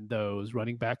 and those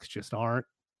running backs just aren't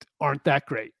that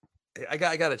great. I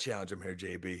got to challenge him here,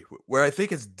 JB. Where I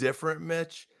think it's different,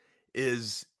 Mitch,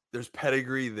 is there's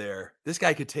pedigree there. This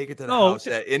guy could take it to the house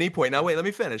at any point. Now, wait, let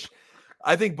me finish.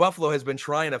 I think Buffalo has been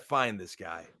trying to find this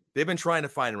guy. They've been trying to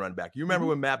find a run back. You remember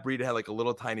when Matt Breida had like a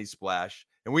little tiny splash,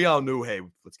 and we all knew, hey,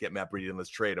 let's get Matt Breida and let's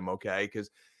trade him, okay?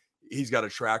 Because he's got a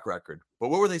track record. But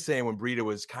what were they saying when Breida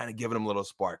was kind of giving him a little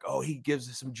spark? Oh, he gives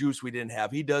us some juice we didn't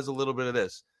have. He does a little bit of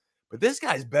this. But this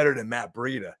guy's better than Matt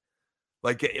Breida.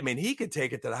 Like, I mean, he could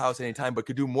take it to the house anytime, but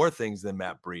could do more things than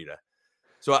Matt Breida.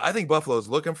 So I think Buffalo's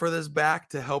looking for this back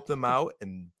to help them out,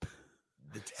 and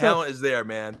the talent is there,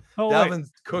 man. Dalvin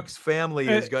Cook's family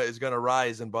is going to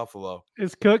rise in Buffalo.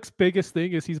 Is Cook's biggest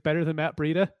thing is he's better than Matt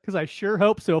Breida? Because I sure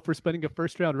hope so for spending a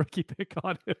first-round rookie pick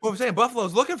on him. Well, I'm saying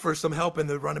Buffalo's looking for some help in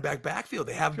the running back backfield.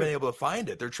 They haven't been able to find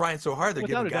it. They're trying so hard. They're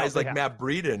giving guys like Matt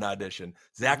Breida an audition.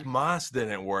 Zach Moss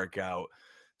didn't work out.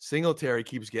 Singletary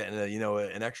keeps getting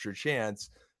an extra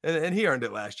chance, and he earned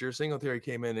it last year. Singletary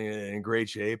came in great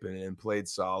shape and played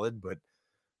solid, but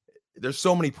there's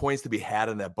so many points to be had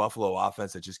in that Buffalo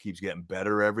offense that just keeps getting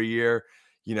better every year.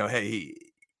 Hey,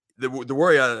 the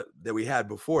worry that we had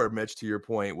before, Mitch, to your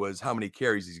point, was how many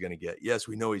carries he's going to get. Yes,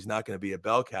 we know he's not going to be a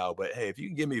bell cow, but hey, if you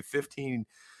can give me 15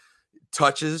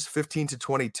 to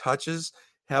 20 touches,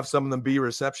 have some of them be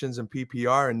receptions in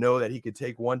PPR, and know that he could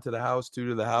take 1 to the house, 2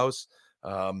 to the house,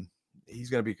 he's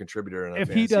going to be a contributor. If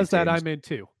he does that, I'm in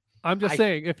too. I'm just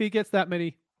saying, if he gets that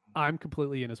many, I'm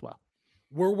completely in as well.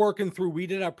 We're working through. We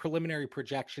did our preliminary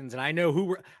projections, and I know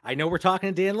we're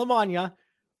talking to Dan Lamagna,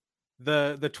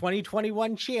 the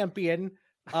 2021 champion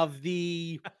of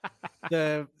the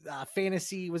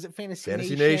fantasy. Was it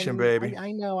Fantasy Nation, baby?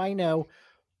 I know.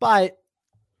 But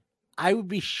I would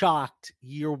be shocked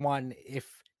year one if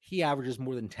he averages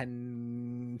more than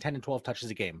 10 and 12 touches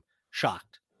a game.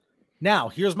 Shocked. Now,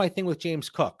 here's my thing with James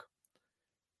Cook.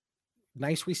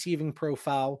 Nice receiving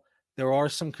profile. There are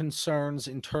some concerns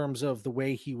in terms of the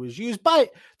way he was used,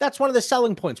 but that's one of the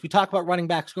selling points. We talk about running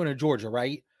backs going to Georgia,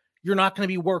 right? You're not going to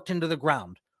be worked into the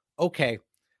ground. Okay.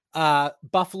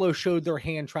 Buffalo showed their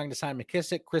hand trying to sign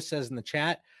McKissick. Chris says in the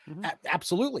chat,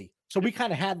 absolutely. So we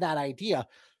kind of had that idea.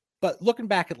 But looking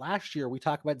back at last year, we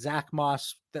talk about Zach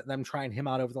Moss, them trying him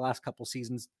out over the last couple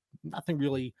seasons. Nothing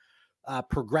really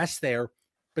progressed there.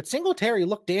 But Singletary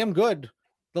looked damn good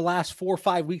the last 4 or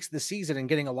 5 weeks of the season and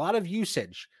getting a lot of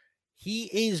usage.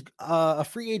 He is a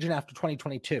free agent after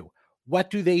 2022. What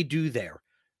do they do there?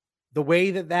 The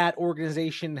way that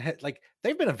organization,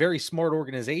 they've been a very smart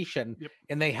organization,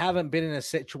 and they haven't been in a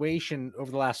situation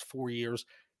over the last 4 years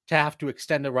to have to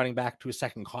extend a running back to a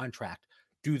second contract.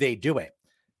 Do they do it?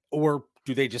 Or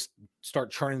do they just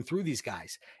start churning through these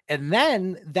guys? And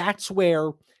then that's where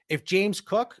if James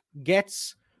Cook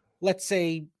gets, let's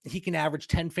say he can average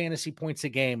 10 fantasy points a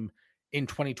game in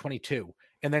 2022,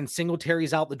 and then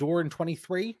Singletary's out the door in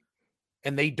 23,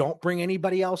 and they don't bring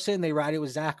anybody else in. They ride it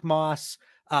with Zach Moss,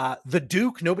 the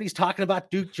Duke. Nobody's talking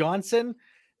about Duke Johnson.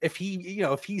 If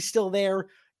he's still there,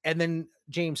 and then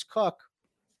James Cook,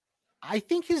 I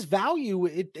think his value,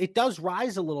 it does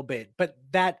rise a little bit, but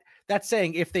that's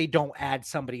saying if they don't add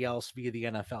somebody else via the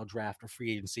NFL draft or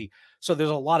free agency. So there's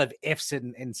a lot of ifs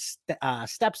and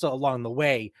steps along the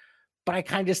way, but I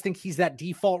kind of just think he's that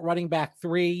default running back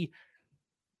 3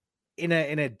 in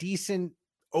a decent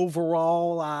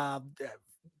overall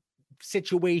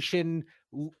situation,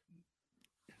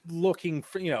 looking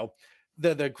for,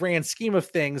 the grand scheme of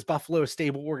things, Buffalo, a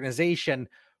stable organization.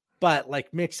 But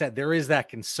like Mitch said, there is that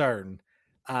concern.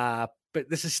 But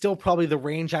this is still probably the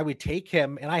range I would take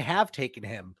him, and I have taken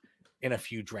him in a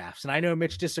few drafts. And I know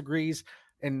Mitch disagrees,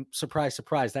 and surprise,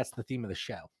 surprise, that's the theme of the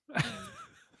show.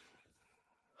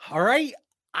 All right.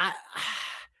 I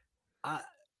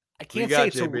can't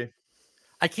say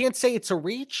I can't say it's a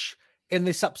reach, and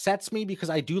this upsets me because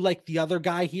I do like the other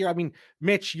guy here. I mean,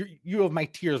 Mitch, you have my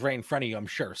tiers right in front of you, I'm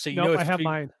sure. So I have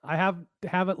mine. I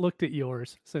haven't looked at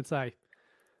yours since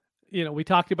we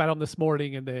talked about them this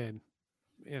morning, and then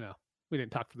we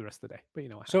didn't talk for the rest of the day. But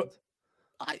what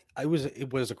happens.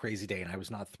 It was a crazy day, and I was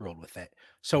not thrilled with it.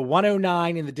 So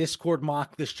 109 in the Discord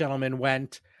mock, this gentleman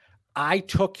went. I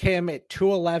took him at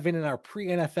 211 in our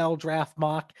pre-NFL draft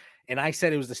mock, and I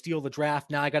said it was the steal of the draft.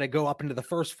 Now I got to go up into the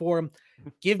first for him.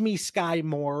 Give me Sky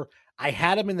Moore. I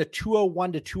had him in the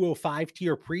 201 to 205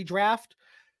 tier pre-draft.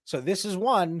 So this is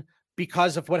one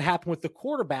because of what happened with the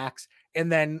quarterbacks,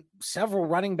 and then several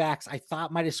running backs I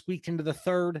thought might have squeaked into the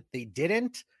third. They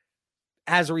didn't.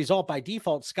 As a result, by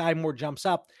default, Sky Moore jumps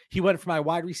up. He went from my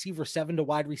wide receiver 7 to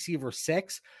wide receiver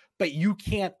 6, but you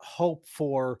can't hope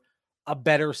for a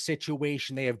better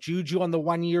situation. They have Juju on the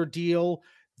 1-year deal.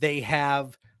 They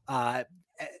have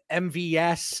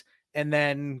MVS. And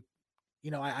then,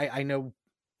 I know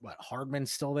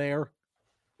Hardman's still there.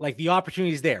 Like the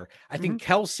opportunity is there. I think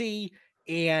Kelsey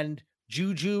and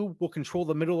Juju will control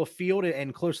the middle of the field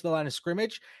and close to the line of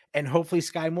scrimmage. And hopefully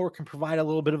Sky Moore can provide a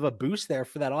little bit of a boost there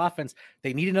for that offense.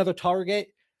 They need another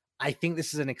target. I think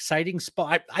this is an exciting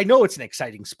spot. I know it's an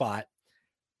exciting spot.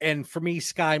 And for me,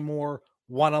 Sky Moore,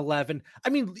 111. I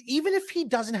mean, even if he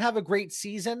doesn't have a great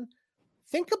season,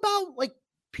 think about like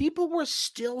people were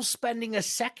still spending a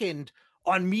second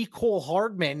on Mecole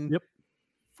Hardman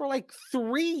for like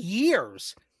 3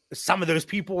 years. Some of those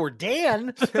people were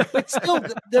Dan, but still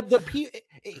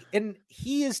and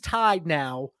he is tied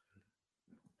now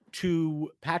to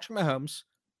Patrick Mahomes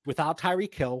without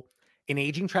Tyreek Hill, an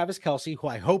aging Travis Kelce, who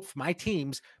I hope for my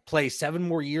teams plays 7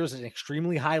 more years at an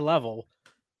extremely high level.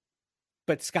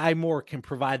 But Sky Moore can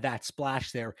provide that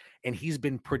splash there, and he's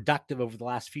been productive over the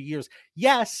last few years.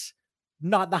 Yes,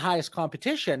 not the highest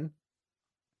competition,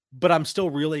 but I'm still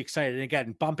really excited. And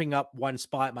again, bumping up one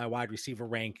spot in my wide receiver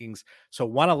rankings. So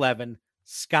 111,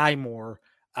 Sky Moore,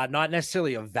 not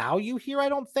necessarily a value here, I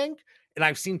don't think. And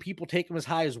I've seen people take him as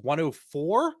high as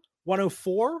 104,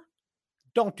 104.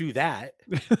 Don't do that.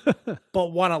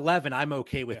 But 111, I'm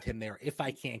okay with him there if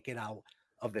I can't get out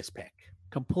of this pick.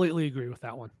 Completely agree with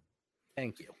that one.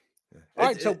 Thank you. All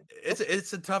right, so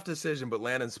it's a tough decision, but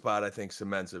landing spot I think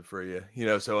cements it for you.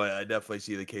 So I definitely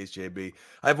see the case, JB.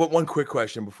 I have one quick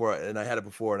question before, and I had it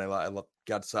before, and I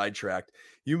got sidetracked.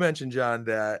 You mentioned, John,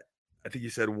 that I think you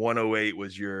said 108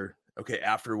 was your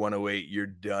after 108 you're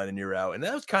done and you're out, and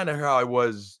that was kind of how I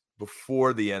was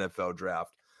before the NFL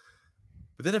draft.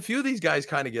 But then a few of these guys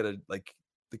kind of get like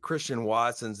the Christian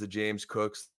Watsons, the James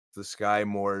Cooks, the Sky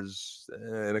Moores,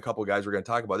 and a couple of guys we're going to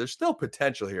talk about. There's still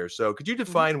potential here. So could you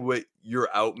define what your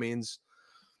out means?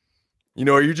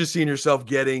 Are you just seeing yourself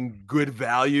getting good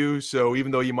value? So even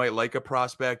though you might like a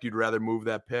prospect, you'd rather move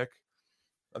that pick?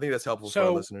 I think that's helpful for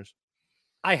our listeners.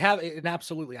 I have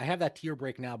that tier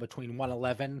break now between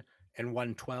 111 and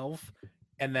 112.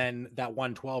 And then that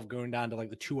 112 going down to like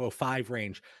the 205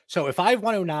 range. So if I have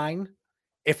 109,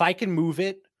 if I can move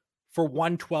it for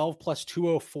 112 plus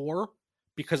 204,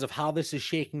 because of how this is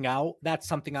shaking out, that's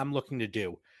something I'm looking to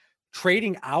do.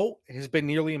 Trading out has been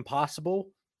nearly impossible.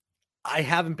 I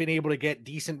haven't been able to get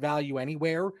decent value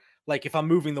anywhere. Like if I'm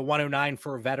moving the 109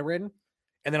 for a veteran,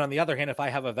 and then on the other hand, if I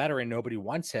have a veteran, nobody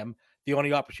wants him. The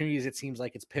only opportunities it seems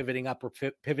like it's pivoting up or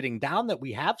pivoting down that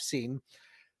we have seen.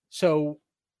 So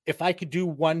if I could do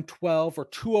 112 or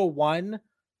 201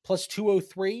 plus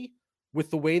 203 with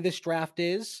the way this draft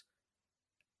is,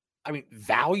 I mean,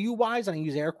 value-wise, I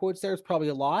use air quotes there, it's probably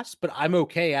a loss, but I'm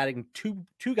okay adding two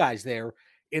guys there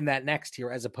in that next tier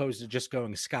as opposed to just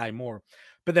going Sky Moore.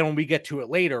 But then when we get to it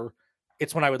later,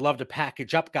 it's when I would love to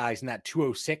package up guys in that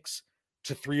 206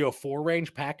 to 304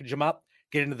 range, package them up,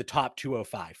 get into the top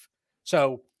 205.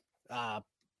 So,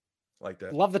 like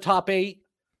that. Love the top 8,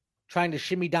 trying to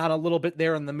shimmy down a little bit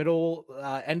there in the middle,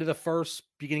 end of the first,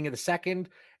 beginning of the second,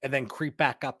 and then creep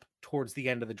back up towards the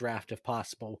end of the draft if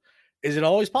possible. Is it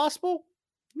always possible?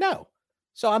 No.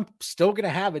 So I'm still going to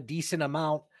have a decent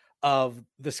amount of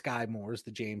the Sky Moores,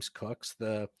 the James Cooks,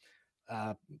 the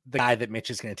guy that Mitch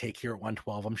is going to take here at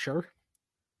 112, I'm sure.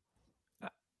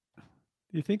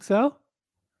 You think so?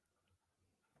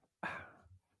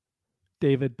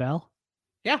 David Bell?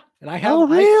 Yeah. And I have. Oh,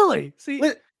 really? See,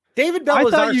 David Bell. I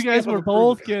thought you guys were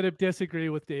both going to disagree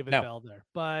with David Bell there,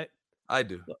 but I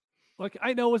do. Look,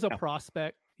 I know as a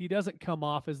prospect, he doesn't come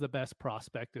off as the best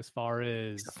prospect as far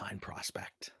as he's a fine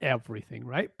prospect, everything,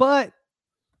 right? But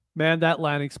man, that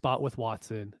landing spot with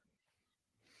Watson,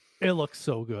 it looks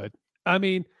so good. I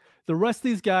mean, the rest of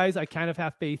these guys, I kind of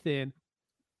have faith in,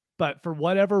 but for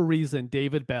whatever reason,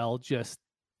 David Bell just,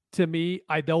 to me,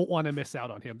 I don't want to miss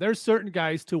out on him. There's certain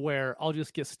guys to where I'll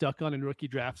just get stuck on in rookie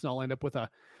drafts and I'll end up with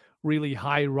a really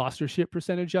high rostership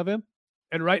percentage of him.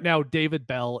 And right now, David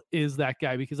Bell is that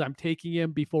guy because I'm taking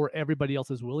him before everybody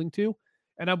else is willing to.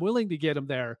 And I'm willing to get him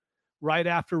there right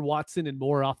after Watson and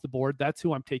Moore off the board. That's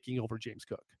who I'm taking over James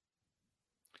Cook.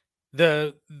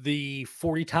 The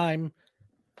 40 time,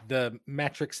 the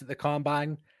metrics at the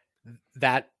combine,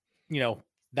 that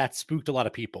spooked a lot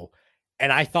of people.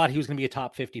 And I thought he was going to be a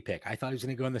top 50 pick. I thought he was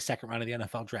going to go in the second round of the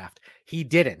NFL draft. He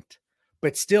didn't.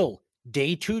 But still,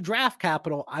 day 2 draft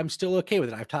capital, I'm still okay with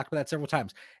it. I've talked about that several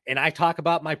times. And I talk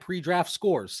about my pre-draft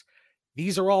scores.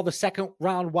 These are all the second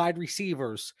round wide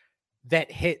receivers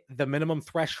that hit the minimum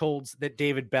thresholds that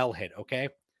David Bell hit, okay?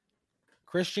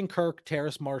 Christian Kirk,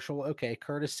 Terrace Marshall, okay,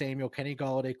 Curtis Samuel, Kenny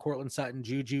Golladay, Cortland Sutton,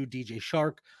 Juju, DJ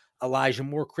Shark, Elijah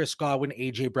Moore, Chris Godwin,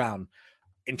 AJ Brown.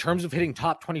 In terms of hitting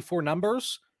top 24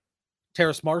 numbers,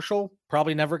 Terrace Marshall,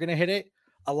 probably never going to hit it.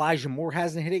 Elijah Moore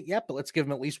hasn't hit it yet, but let's give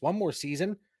him at least one more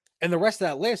season. And the rest of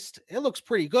that list, it looks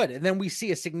pretty good. And then we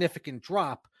see a significant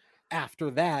drop after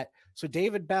that. So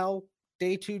David Bell,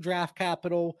 day 2 draft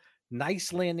capital,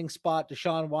 nice landing spot.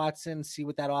 Deshaun Watson, see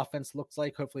what that offense looks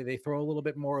like. Hopefully they throw a little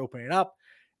bit more, open it up,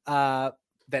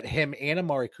 that him and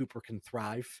Amari Cooper can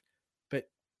thrive. But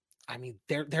I mean,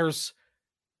 there's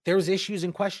issues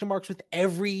and question marks with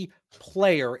every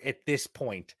player at this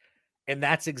point. And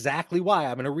that's exactly why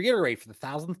I'm going to reiterate for the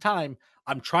 1,000th time.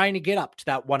 I'm trying to get up to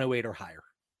that 108 or higher.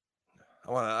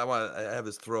 I have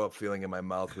this throw up feeling in my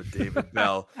mouth with David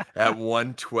Bell at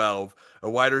 112, a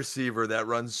wide receiver that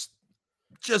runs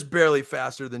just barely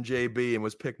faster than JB and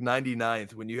was picked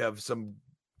 99th when you have some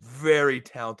very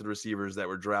talented receivers that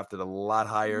were drafted a lot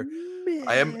higher.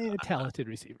 Talented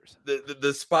receivers.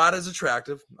 The spot is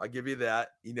attractive. I'll give you that.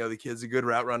 You know, the kid's a good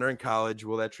route runner in college.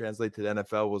 Will that translate to the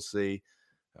NFL? We'll see.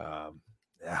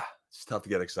 Yeah, it's tough to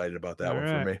get excited about that one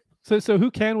for me. So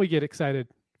who can we get excited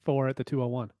for at the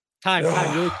 201? Time,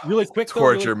 really quick.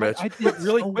 Torture, Mitch. I did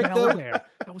really quick though. There.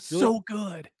 That was so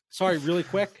good. Sorry, really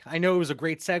quick. I know it was a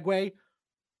great segue,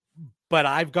 but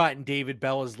I've gotten David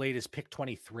Bell as late as pick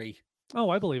 23.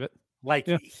 Oh, I believe it. Like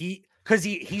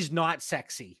he's not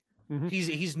sexy. Mm-hmm.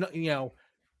 He's not,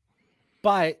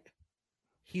 but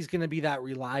he's going to be that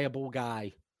reliable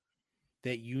guy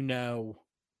that he's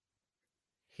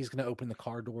going to open the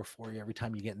car door for you every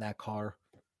time you get in that car.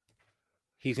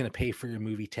 He's going to pay for your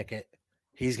movie ticket.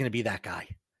 He's going to be that guy.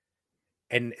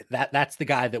 And that's the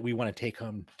guy that we want to take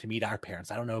home to meet our parents.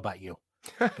 I don't know about you,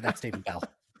 but that's David Bell.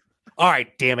 All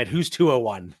right, damn it. Who's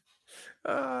 201?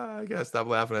 I got to stop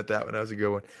laughing at that one. That was a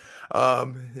good one.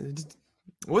 It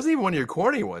wasn't even one of your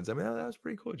corny ones. I mean, that was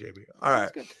pretty cool, JB. All right.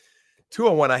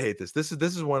 201, I hate this. This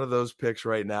is one of those picks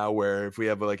right now where if we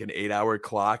have like an 8-hour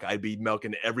clock, I'd be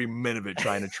milking every minute of it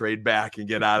trying to trade back and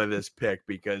get out of this pick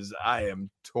because I am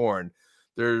torn.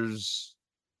 There's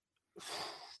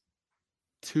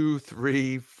 2,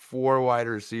 3, 4 wide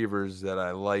receivers that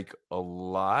I like a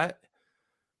lot,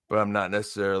 but I'm not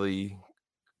necessarily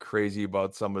crazy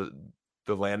about some of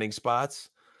the landing spots.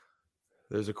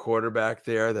 There's a quarterback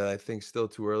there that I think still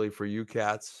too early for you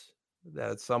cats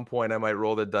that at some point I might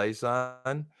roll the dice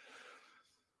on.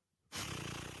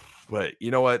 But you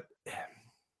know what?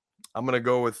 I'm going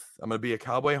to be a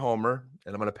Cowboy homer,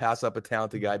 and I'm going to pass up a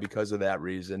talented guy because of that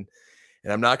reason.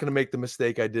 And I'm not going to make the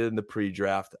mistake I did in the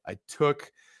pre-draft. I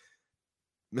took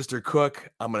Mr. Cook.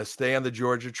 I'm going to stay on the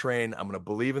Georgia train. I'm going to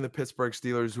believe in the Pittsburgh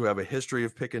Steelers, who have a history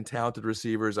of picking talented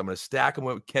receivers. I'm going to stack them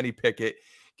with Kenny Pickett.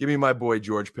 Give me my boy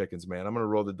George Pickens, man. I'm going to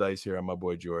roll the dice here on my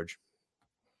boy George.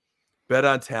 Bet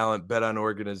on talent, bet on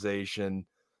organization,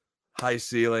 high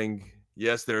ceiling.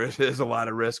 Yes, there is a lot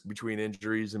of risk between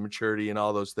injuries and maturity and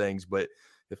all those things. But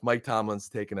if Mike Tomlin's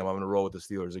taking him, I'm going to roll with the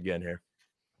Steelers again here.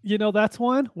 You know, that's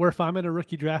one where if I'm in a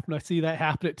rookie draft and I see that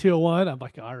happen at 201, I'm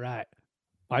like, all right,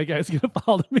 my guy's going to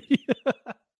follow me.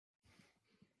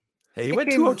 Hey, he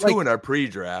went 202 in our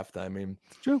pre-draft. I mean,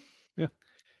 it's true. Yeah.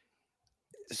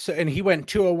 So, and he went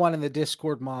 201 in the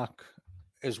Discord mock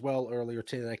as well earlier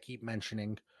today that I keep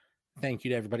mentioning. Thank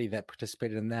you to everybody that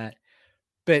participated in that.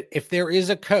 But if there is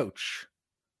a coach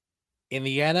in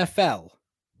the NFL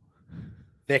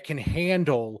that can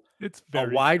handle a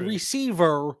wide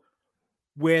receiver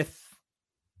with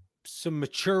some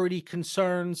maturity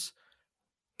concerns,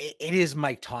 it is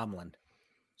Mike Tomlin.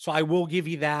 So I will give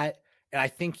you that. And I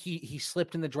think he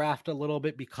slipped in the draft a little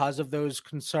bit because of those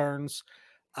concerns.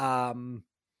 But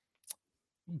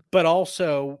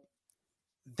also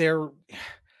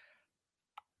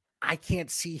I can't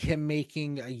see him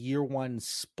making a year one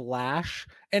splash.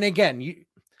 And again,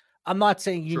 I'm not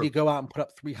saying you need to go out and put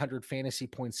up 300 fantasy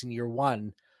points in year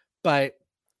one, but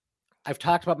I've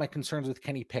talked about my concerns with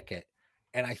Kenny Pickett,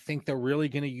 and I think they're really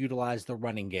going to utilize the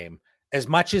running game as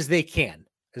much as they can.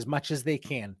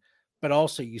 But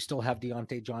also you still have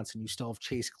Deontay Johnson, you still have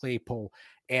Chase Claypool,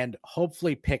 and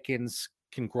hopefully Pickens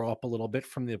can grow up a little bit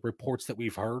from the reports that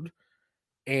we've heard.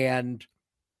 And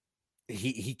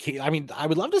he can, I mean, I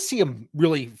would love to see him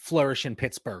really flourish in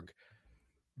Pittsburgh,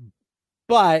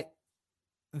 but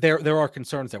there are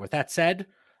concerns there. With that said,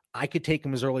 I could take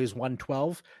him as early as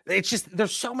 112. It's just,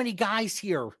 there's so many guys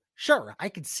here. Sure, I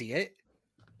could see it.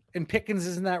 And Pickens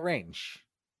is in that range.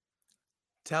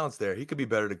 Talent's there. He could be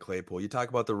better than Claypool. You talk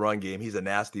about the run game. He's a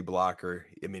nasty blocker.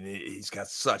 I mean, he's got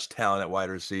such talent at wide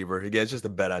receiver. Again, it's just a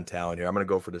bet on talent here. I'm going to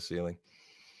go for the ceiling.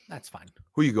 That's fine.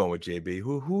 Who are you going with, JB?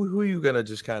 Who are you going to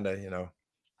just kind of,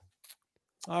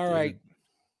 All right.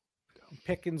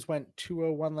 Pickens went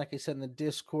 201, like I said in the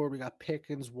Discord. We got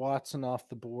Pickens, Watson off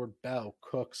the board, Bell,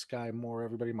 Cook, Sky Moore,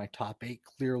 everybody in my top 8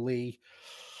 clearly.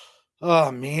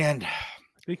 Oh, man.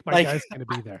 I think my guy's going to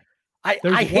be there.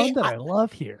 There's one that I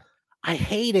love here. I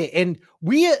hate it. And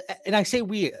I say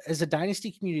we, as a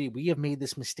dynasty community, we have made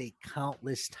this mistake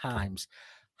countless times.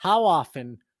 How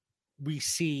often we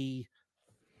see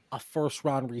a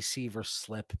first-round receiver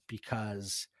slip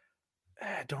because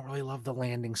I don't really love the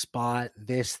landing spot,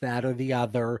 this, that, or the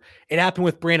other. It happened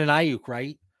with Brandon Ayuk,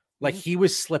 right? Like he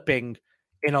was slipping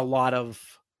in a lot of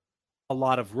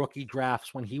rookie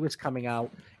drafts when he was coming out.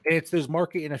 And it's those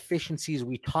market inefficiencies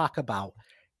we talk about.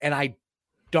 And I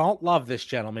don't love this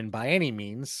gentleman by any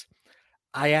means.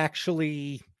 I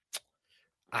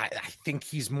think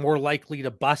he's more likely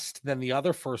to bust than the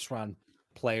other first round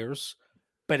players.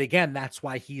 But again, that's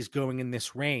why he's going in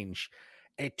this range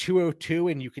at 202.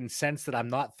 And you can sense that I'm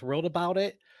not thrilled about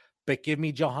it, but give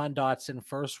me Jahan Dotson,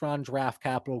 first round draft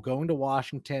capital, going to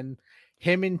Washington,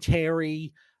 him and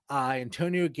Terry,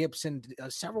 Antonio Gibson,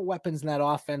 several weapons in that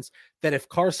offense that if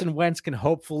Carson Wentz can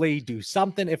hopefully do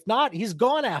something, if not, he's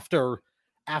gone after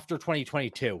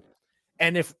 2022.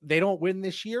 And if they don't win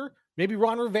this year, maybe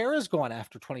Ron Rivera's gone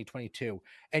after 2022,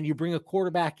 and you bring a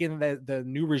quarterback in the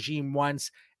new regime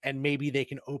once, and maybe they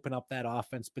can open up that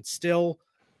offense. But still,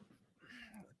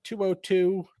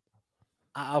 202,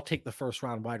 I'll take the first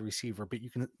round wide receiver. But you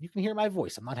can hear my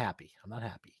voice. I'm not happy.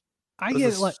 I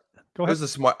get like, go ahead.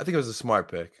 I think it was a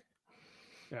smart pick.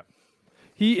 Yeah,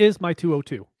 he is my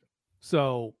 202,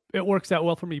 so it works out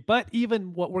well for me. But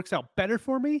even what works out better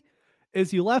for me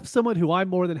is you left someone who I'm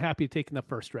more than happy to take in the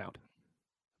first round.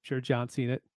 I'm sure John's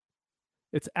seen it.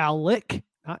 It's Alec,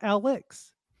 not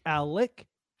Alex. Alec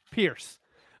Pierce.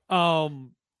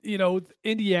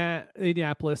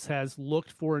 Indianapolis has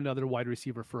looked for another wide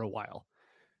receiver for a while.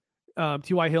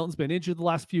 T.Y. Hilton's been injured the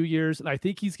last few years, and I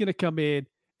think he's going to come in.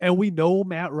 And we know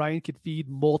Matt Ryan could feed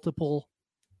multiple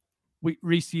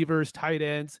receivers, tight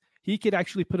ends. He could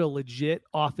actually put a legit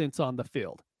offense on the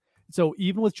field. So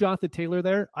even with Jonathan Taylor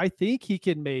there, I think he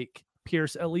can make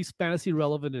Pierce at least fantasy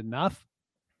relevant enough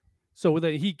so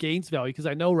that he gains value, because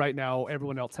I know right now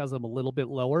everyone else has him a little bit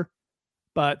lower.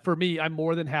 But for me, I'm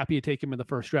more than happy to take him in the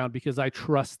first round because I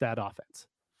trust that offense.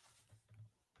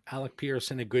 Alec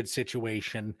Pierce in a good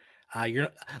situation. You're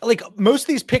like most of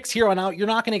these picks here on out, you're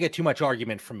not going to get too much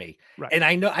argument from me. Right. And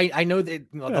I know that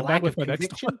the lack of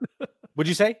conviction. What'd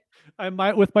you say? I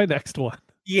might with my next one.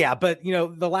 Yeah, but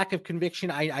the lack of conviction,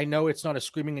 I know it's not a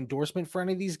screaming endorsement for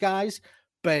any of these guys,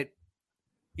 but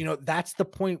that's the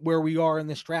point where we are in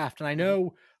this draft. And I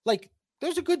know like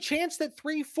there's a good chance that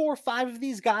 3, 4, 5 of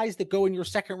these guys that go in your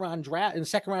second round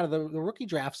of the rookie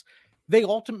drafts, they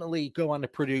ultimately go on to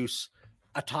produce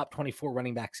a top 24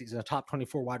 running back season, a top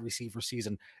 24 wide receiver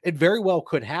season. It very well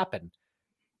could happen.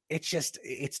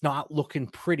 It's not looking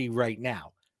pretty right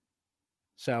now.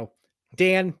 So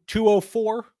Dan,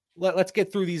 204, let's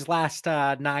get through these last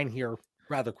 9 here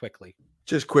rather quickly.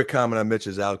 Just quick comment on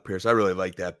Mitch's Alec Pierce. I really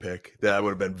like that pick. I would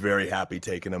have been very happy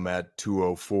taking him at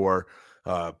 204.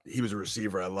 He was a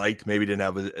receiver I liked. Maybe didn't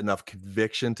have enough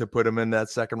conviction to put him in that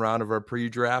second round of our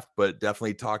pre-draft, but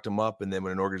definitely talked him up. And then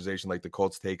when an organization like the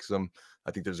Colts takes him, I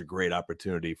think there's a great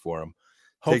opportunity for him.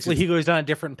 Hopefully he goes down a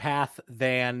different path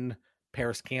than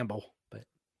Paris Campbell, but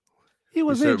he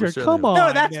was injured. Come on.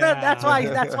 No, that's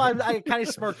why I kind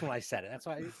of smirked when I said it. That's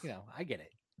why, I get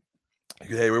it.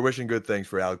 Hey, we're wishing good things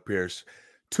for Alec Pierce.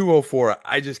 204,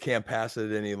 I just can't pass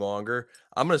it any longer.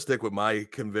 I'm going to stick with my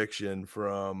conviction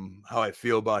from how I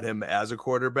feel about him as a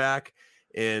quarterback.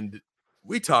 And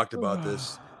we talked about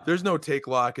this. There's no take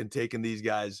lock in taking these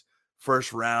guys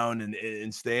first round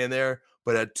and staying there.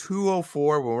 But at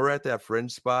 204, when we're at that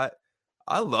fringe spot,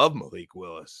 I love Malik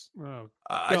Willis. Oh,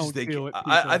 I just think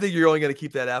I think you're only going to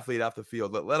keep that athlete off the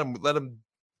field. Let him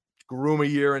groom a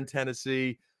year in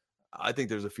Tennessee. I think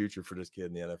there's a future for this kid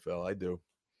in the NFL. I do.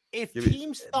 If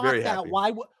teams thought that,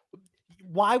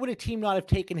 why would a team not have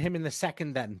taken him in the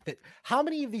second then? How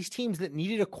many of these teams that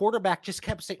needed a quarterback just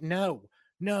kept saying, no,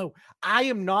 I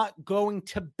am not going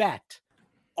to bet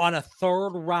on a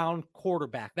third round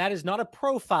quarterback. That is not a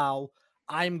profile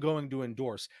I'm going to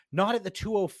endorse. Not at the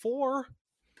 204.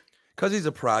 Because he's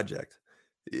a project.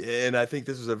 And I think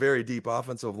this is a very deep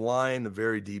offensive line, a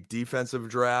very deep defensive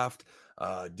draft,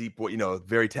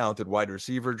 very talented wide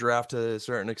receiver draft to a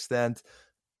certain extent.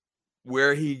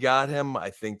 Where he got him, I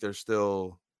think there's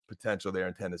still potential there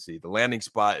in Tennessee. The landing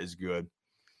spot is good.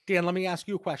 Dan, let me ask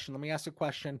you a question.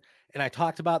 And I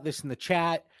talked about this in the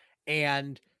chat,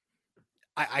 and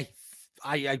I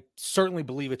certainly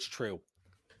believe it's true.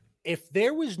 If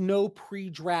there was no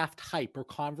pre-draft hype or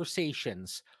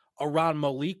conversations around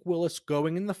Malik Willis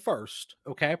going in the first,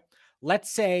 okay,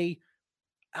 let's say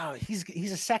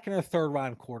he's a second or third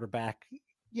round quarterback,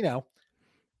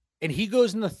 and he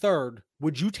goes in the third,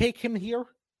 would you take him here?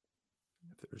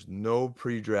 If there's no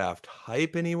pre-draft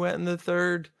hype and he went in the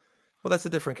third, well, that's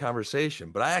a different conversation.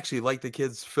 But I actually like the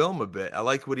kid's film a bit. I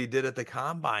liked what he did at the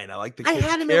combine. I like the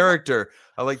kid's character.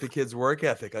 I like the kid's work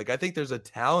ethic. Like, I think there's a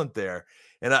talent there.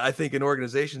 And I think an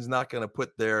organization's not going to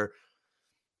put their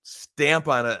stamp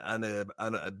on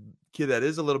a kid that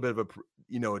is a little bit of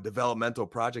a developmental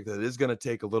project that is going to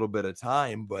take a little bit of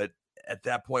time. But at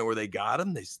that point where they got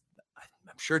him,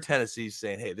 I'm sure Tennessee's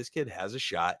saying, hey, this kid has a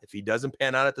shot. If he doesn't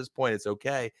pan out at this point, it's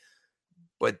okay.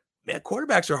 But man,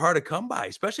 quarterbacks are hard to come by,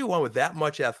 especially one with that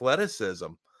much athleticism.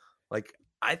 Like,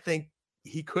 I think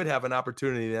he could have an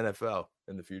opportunity in the NFL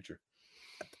in the future.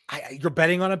 You're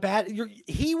betting on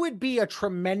he would be a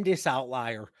tremendous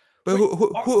outlier. But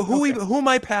who am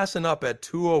I passing up at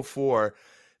 204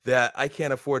 that I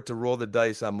can't afford to roll the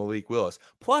dice on Malik Willis?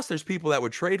 Plus, there's people that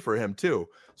would trade for him too.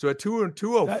 So at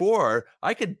 204,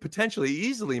 I could potentially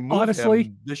easily move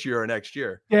him this year or next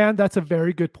year. Dan, that's a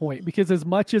very good point, because as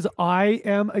much as I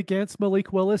am against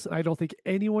Malik Willis, I don't think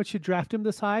anyone should draft him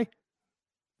this high.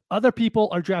 Other people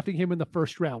are drafting him in the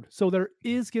first round. So there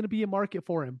is going to be a market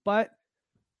for him. But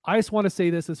I just want to say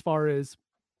this as far as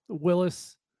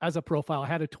Willis as a profile. I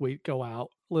had a tweet go out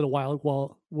a little while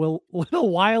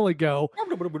ago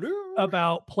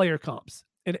about player comps,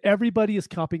 and everybody is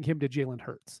comping him to Jalen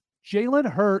Hurts.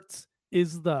 Jalen Hurts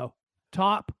is the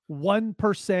top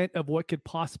 1% of what could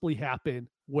possibly happen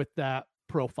with that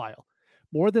profile.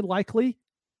 More than likely,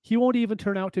 he won't even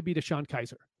turn out to be Deshaun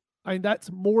Kaiser. I mean,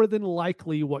 that's more than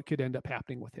likely what could end up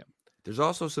happening with him. There's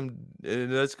also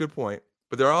that's a good point,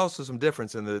 but there are also some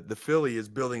difference in the Philly is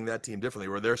building that team differently,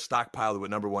 where they're stockpiled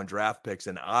with number 1 draft picks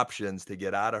and options to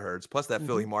get out of Hurts. Plus that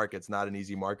Philly market's not an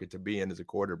easy market to be in as a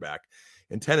quarterback.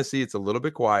 In Tennessee, it's a little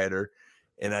bit quieter.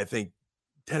 And I think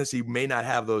Tennessee may not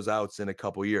have those outs in a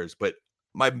couple years, but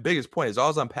my biggest point is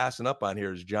all I'm passing up on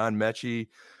here is John Mechie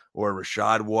or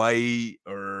Rachaad White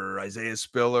or Isaiah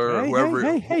Spiller, or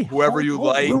whoever you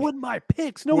like. Ruin my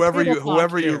picks. No,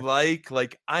 whoever you like.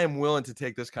 Like, I am willing to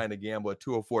take this kind of gamble at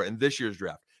 204 in this year's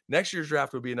draft. Next year's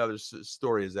draft would be another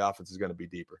story, as the offense is going to be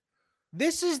deeper.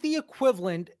 This is the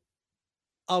equivalent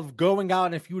of going out,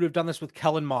 and if you would have done this with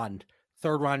Kellen Mond,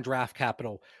 3rd round draft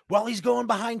capital, well, he's going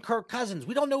behind Kirk Cousins.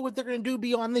 We don't know what they're going to do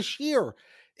beyond this year.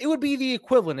 It would be the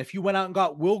equivalent if you went out and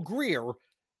got Will Grier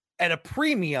at a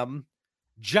premium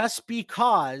just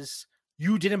because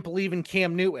you didn't believe in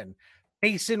Cam Newton.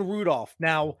 Mason Rudolph.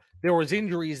 Now, there was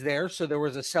injuries there, so there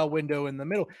was a sell window in the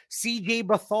middle. CJ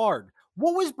Beathard.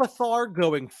 What was Beathard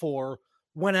going for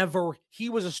whenever he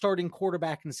was a starting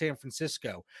quarterback in San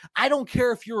Francisco? I don't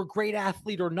care if you're a great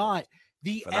athlete or not.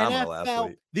 The phenomenal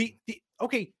NFL,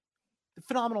 athlete.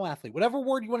 Phenomenal athlete, whatever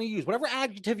word you want to use, whatever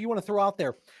adjective you want to throw out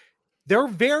there, there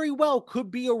very well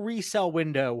could be a resell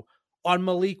window on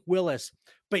Malik Willis,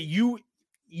 but you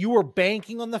are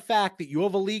banking on the fact that you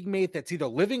have a league mate that's either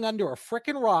living under a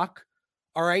freaking rock,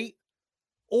 all right,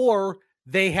 or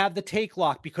they have the take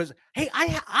lock because, hey,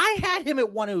 I had him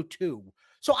at 102.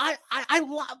 So I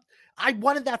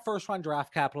wanted that 1st round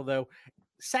draft capital, though.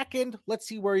 2nd, let's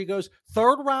see where he goes.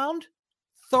 3rd round,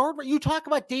 you talk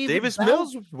about Davis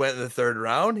Mills went in the 3rd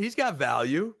round. He's got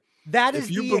value. That is,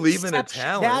 if you believe in a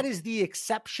talent, that is the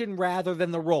exception rather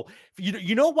than the rule.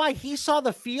 You know why he saw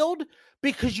the field?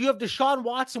 Because you have Deshaun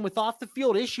Watson with off the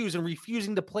field issues and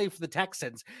refusing to play for the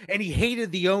Texans, and he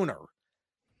hated the owner.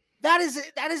 That is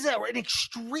an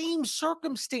extreme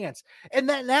circumstance. And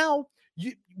that now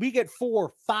we get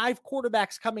 4, 5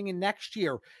 quarterbacks coming in next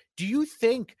year. Do you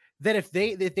think that if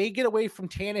they get away from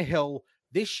Tannehill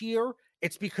this year,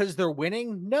 it's because they're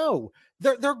winning? No,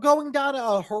 they're going down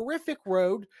a horrific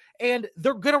road, and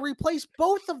they're going to replace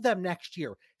both of them next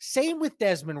year. Same with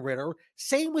Desmond Ridder,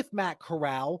 same with Matt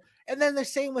Corral, and then the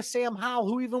same with Sam Howell,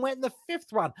 who even went in the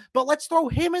 5th round. But let's throw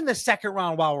him in the 2nd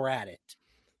round while we're at it.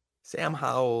 Sam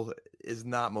Howell is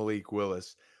not Malik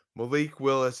Willis. Malik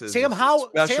Willis is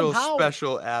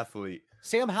special athlete.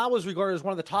 Sam Howell is regarded as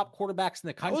one of the top quarterbacks in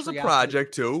the country. It was a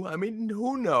project too. I mean,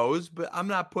 who knows? But I'm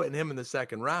not putting him in the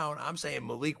 2nd round. I'm saying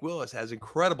Malik Willis has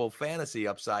incredible fantasy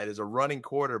upside as a running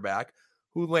quarterback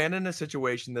who landed in a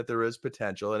situation that there is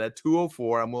potential. And at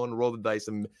 204, I'm willing to roll the dice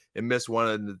and miss one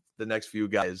of the next few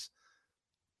guys.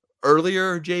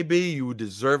 Earlier, JB, you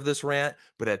deserve this rant,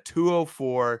 but at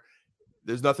 204,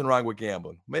 there's nothing wrong with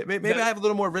gambling. Maybe I have a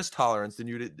little more risk tolerance than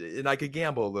you did, and I could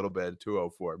gamble a little bit at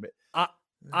 204.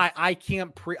 I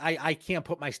can't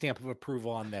put my stamp of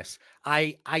approval on this.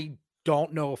 I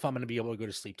don't know if I'm going to be able to go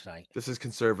to sleep tonight. This is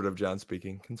conservative John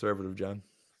speaking. Conservative John.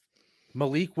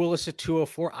 Malik Willis at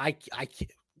 204. I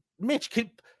can't. Mitch,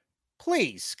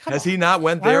 please. Has he not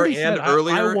went there and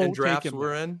earlier in drafts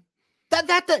we're in?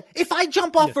 That if I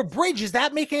jump off a bridge, is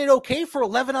that making it okay for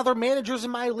 11 other managers in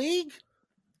my league?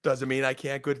 Doesn't mean I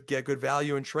can't get good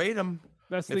value and trade him.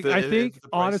 That's the thing. I think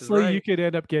honestly, you could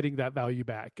end up getting that value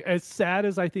back. As sad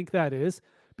as I think that is,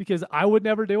 because I would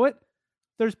never do it.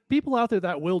 There's people out there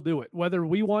that will do it, whether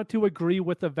we want to agree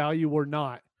with the value or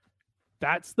not.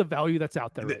 That's the value that's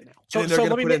out there right now. So they're going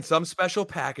to put in some special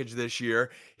package this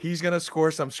year. He's going to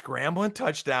score some scrambling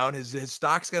touchdown. His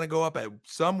stock's going to go up at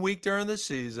some week during the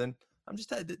season. I'm just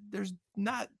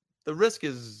the risk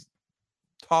is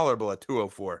tolerable at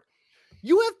 204.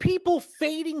 You have people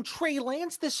fading Trey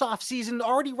Lance this offseason,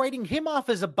 already writing him off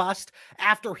as a bust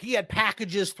after he had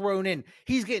packages thrown in.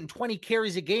 He's getting 20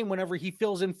 carries a game whenever he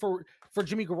fills in for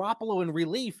Jimmy Garoppolo in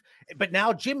relief. But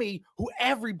now Jimmy, who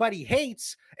everybody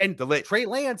hates, and Trey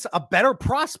Lance, a better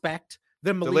prospect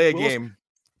than Malik Willis.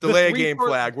 Delay a game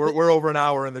flag. We're over an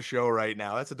hour in the show right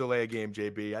now. That's a delay a game,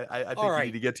 JB. I think you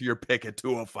need to get to your pick at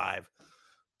 205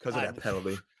 because of that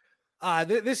penalty.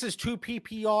 This is 2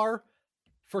 PPR.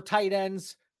 For tight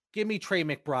ends, give me Trey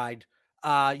McBride.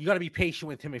 You got to be patient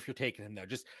with him if you're taking him, though.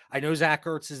 I know Zach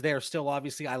Ertz is there still.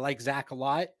 Obviously, I like Zach a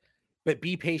lot, but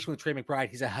be patient with Trey McBride.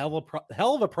 He's a hell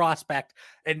of a prospect,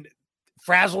 and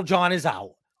Frazzle John is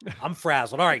out. I'm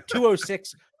frazzled. All right,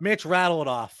 206. Mitch, rattle it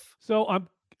off. So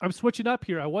I'm switching up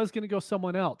here. I was going to go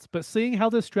someone else, but seeing how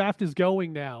this draft is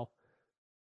going now,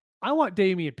 I want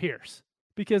Dameon Pierce.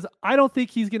 Because I don't think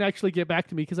he's going to actually get back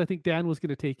to me because I think Dan was going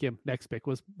to take him next pick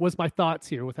was my thoughts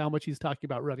here with how much he's talking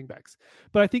about running backs.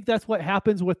 But I think that's what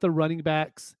happens with the running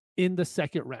backs in the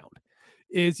second round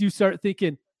is you start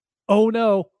thinking, oh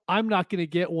no, I'm not going to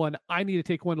get one. I need to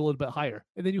take one a little bit higher.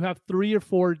 And then you have 3 or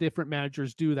 4 different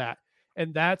managers do that.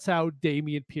 And that's how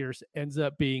Dameon Pierce ends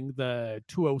up being the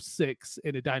 206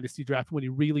 in a dynasty draft when he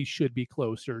really should be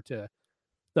closer to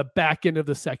the back end of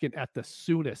the second at the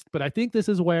soonest. But I think this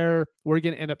is where we're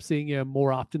going to end up seeing him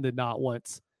more often than not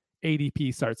once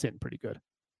ADP starts hitting pretty good.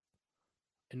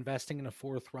 Investing in a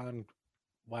 4th round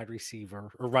wide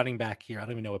receiver or running back here. I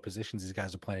don't even know what positions these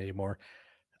guys are playing anymore.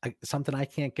 Something I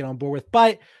can't get on board with,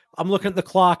 but I'm looking at the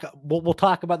clock. We'll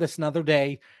talk about this another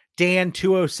day. Dan,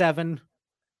 207.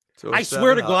 I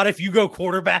swear to God, if you go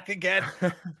quarterback again,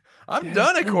 I'm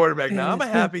done at quarterback now. I'm a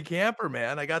happy camper,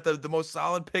 man. I got the most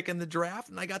solid pick in the draft,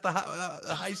 and I got the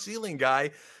high ceiling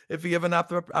guy if you have an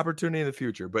opportunity in the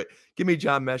future. But give me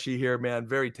John Mechie here, man.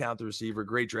 Very talented receiver,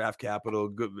 great draft capital,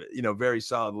 good, very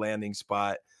solid landing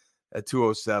spot at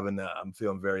 207. I'm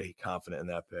feeling very confident in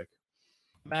that pick.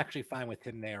 I'm actually fine with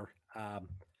him there.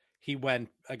 He went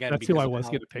again. That's who I was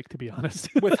going to pick, to be honest.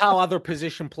 With how other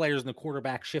position players in the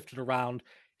quarterback shifted around,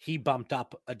 he bumped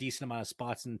up a decent amount of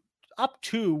spots and up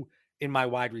 2 in my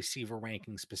wide receiver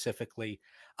ranking specifically.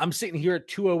 I'm sitting here at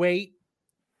 208.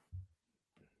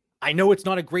 I know it's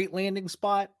not a great landing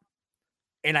spot,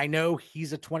 and I know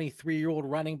he's a 23-year-old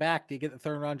running back. They get the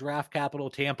 3rd round draft capital,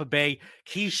 Tampa Bay,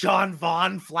 Keyshawn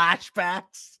Vaughn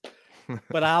flashbacks.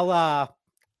 But I'll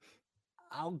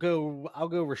go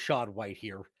Rachaad White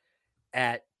here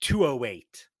at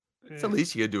 208. It's the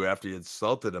least you could do after you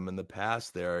insulted him in the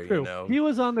past there. True. He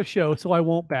was on the show, so I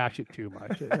won't bash it too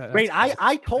much. Wait,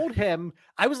 I told him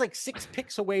I was like 6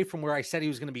 picks away from where I said he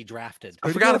was going to be drafted.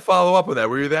 I forgot to follow up with that.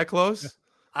 Were you that close?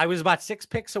 I was about 6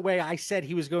 picks away. I said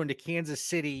he was going to Kansas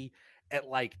City at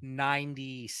like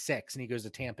 96, and he goes to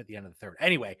Tampa at the end of the 3rd.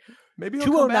 Anyway, maybe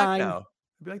he'll come back now.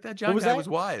 He'd be like, that John guy was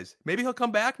wise. Maybe he'll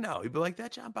come back now. He'd be like,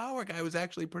 that John Bauer guy was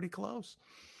actually pretty close.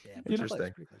 Yeah,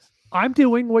 interesting. I'm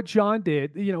doing what John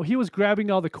did. He was grabbing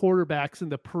all the quarterbacks in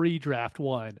the pre-draft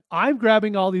one. I'm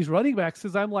grabbing all these running backs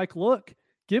because I'm like, look,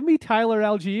 give me Tyler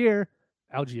Algier,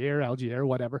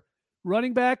 whatever.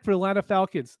 Running back for Atlanta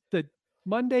Falcons. The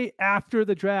Monday after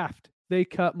the draft, they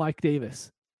cut Mike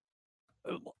Davis.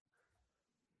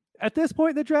 At this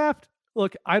point in the draft,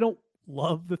 look, I don't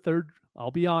love the 3rd. I'll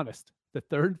be honest. The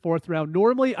 3rd and 4th round.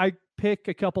 Normally, I pick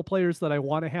a couple players that I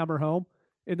want to hammer home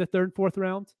in the 3rd and 4th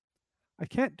rounds. I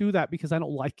can't do that because I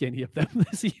don't like any of them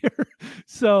this year.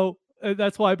 So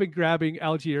that's why I've been grabbing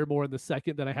Algier more in the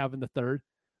 2nd than I have in the 3rd.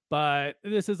 But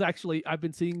this is actually, I've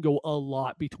been seeing go a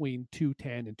lot between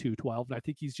 210 and 212. And I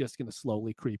think he's just going to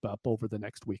slowly creep up over the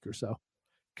next week or so.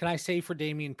 Can I say for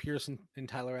Dameon Pierce and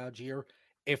Tyler Algier,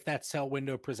 if that sell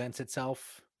window presents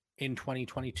itself in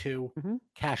 2022,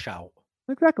 cash out.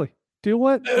 Exactly. Do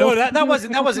what? No, that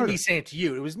wasn't me saying it to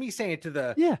you. It was me saying it to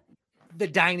the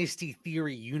dynasty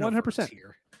theory universe 100%.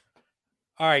 here.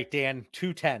 All right, Dan,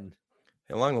 210.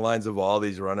 Along the lines of all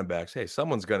these running backs, hey,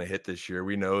 someone's going to hit this year.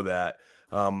 We know that.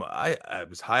 I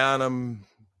was high on him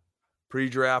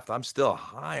pre-draft. I'm still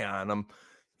high on him.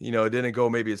 It didn't go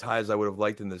maybe as high as I would have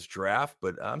liked in this draft,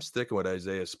 but I'm sticking with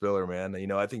Isaiah Spiller, man.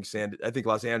 I think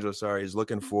Los Angeles, is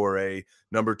looking for a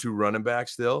number 2 running back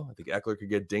still. I think Eckler could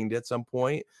get dinged at some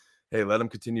point. Hey, let him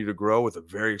continue to grow with a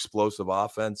very explosive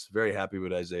offense. Very happy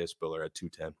with Isaiah Spiller at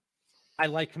 210. I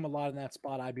like him a lot in that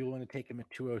spot. I'd be willing to take him at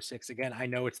 206. Again, I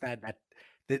know it's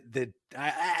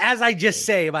as I just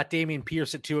say about Dameon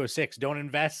Pierce at 206, don't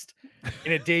invest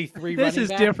in a day 3 This running is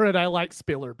back. different. I like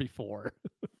Spiller before.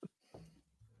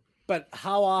 But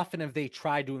how often have they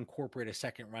tried to incorporate a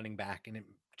second running back and it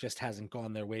just hasn't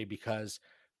gone their way because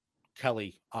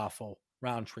Kelly, awful.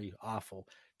 Roundtree, awful.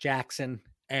 Jackson,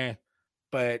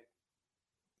 But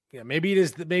yeah, maybe it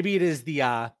is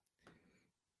the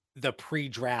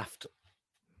pre-draft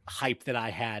hype that I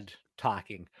had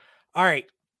talking. All right,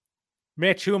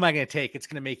 Mitch, who am I going to take? It's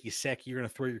going to make you sick. You're going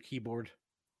to throw your keyboard.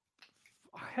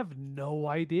 I have no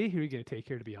idea who you're going to take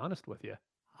here, to be honest with you.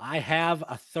 I have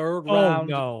a third round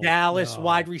Dallas no.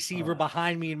 wide receiver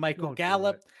behind me in Michael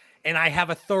Gallup, and I have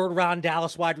a third round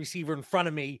Dallas wide receiver in front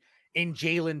of me in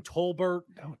Jalen Tolbert.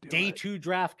 Day 2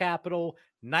 draft capital,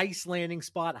 nice landing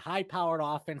spot, high powered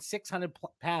offense, 600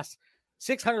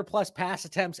 plus pass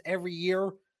attempts every year.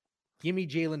 Give me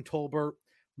Jalen Tolbert.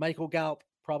 Michael Gallup,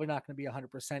 probably not going to be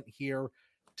 100% here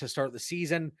to start the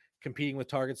season, competing with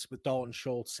targets with Dalton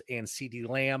Schultz and CeeDee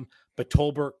Lamb, but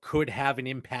Tolbert could have an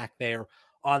impact there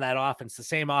on that offense, the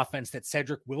same offense that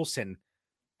Cedric Wilson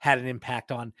had an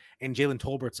impact on, and Jalen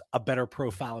Tolbert's a better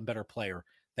profile and better player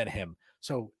than him.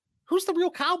 So who's the real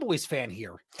Cowboys fan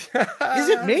here? Is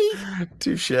it me?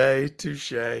 Touche.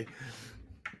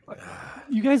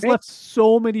 You guys left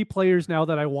so many players now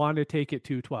that I want to take at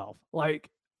 212. Like,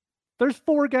 there's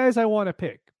 4 guys I want to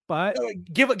pick, but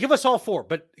give us all 4,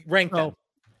 but rank them.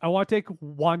 I want to take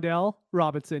Wan'Dale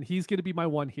Robinson. He's going to be my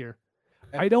one here.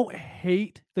 I don't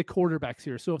hate the quarterbacks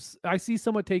here. So if I see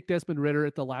someone take Desmond Ridder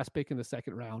at the last pick in the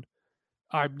second round,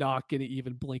 I'm not going to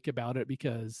even blink about it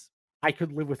because I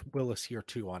could live with Willis here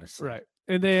too, honestly. Right.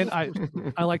 And then I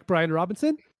like Brian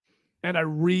Robinson, and I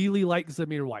really like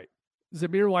Zamir White.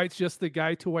 Zamir White's just the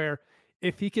guy to where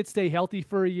if he could stay healthy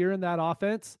for a year in that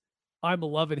offense, I'm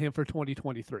loving him for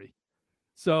 2023.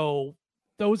 So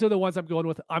those are the ones I'm going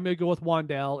with. I'm going to go with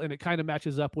Wan'Dale, and it kind of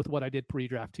matches up with what I did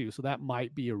pre-draft too. So that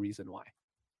might be a reason why.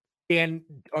 And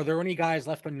are there any guys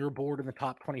left on your board in the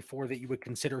top 24 that you would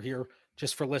consider here,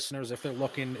 just for listeners, if they're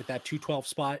looking at that 212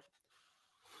 spot?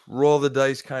 Roll the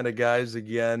dice kind of guys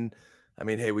again. I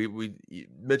mean, hey,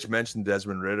 Mitch mentioned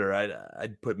Desmond Ridder.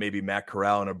 I'd put maybe Matt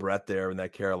Corral and a Brett there in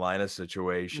that Carolina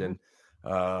situation.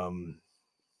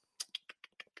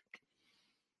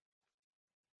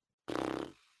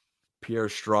 Pierre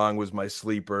Strong was my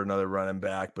sleeper, another running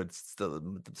back, but still,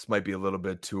 this might be a little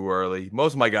bit too early.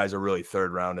 Most of my guys are really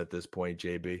third round at this point,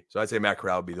 JB. So I'd say Matt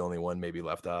Corral would be the only one maybe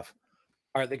left off.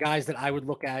 All right, the guys that I would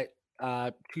look at,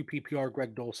 2 PPR,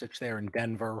 Greg Dulcich there in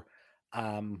Denver.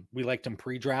 We liked him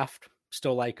pre-draft,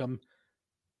 still like him.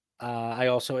 I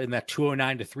also, in that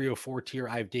 209 to 304 tier,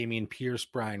 I have Dameon Pierce,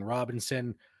 Brian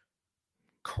Robinson,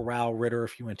 Corral, Ridder,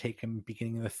 if you want to take him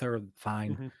beginning of the third,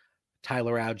 fine.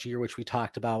 Tyler Algier, which we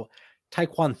talked about.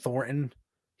 Tyquan Thornton,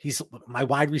 he's my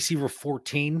wide receiver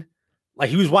 14. Like,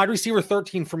 he was wide receiver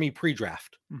 13 for me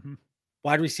pre-draft.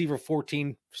 Wide receiver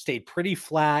 14, stayed pretty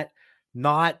flat,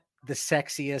 not the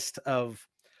sexiest of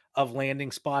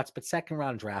landing spots, but second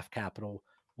round draft capital.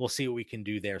 We'll see what we can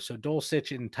do there. So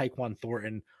Dulcich and Tyquan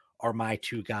Thornton are my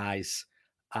 2 guys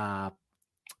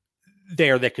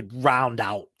there that could round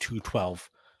out 212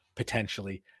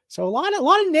 potentially. So a lot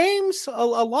of names, a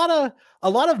lot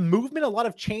of movement, a lot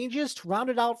of changes to round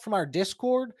it out from our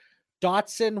Discord.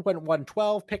 Dotson went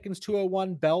 112, Pickens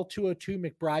 201, Bell 202,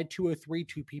 McBride 203,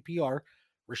 2 PPR,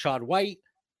 Rashad White,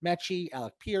 Mechie,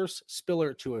 Alec Pierce,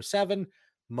 Spiller at 207,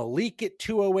 Malik at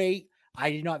 208.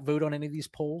 I did not vote on any of these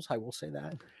polls, I will say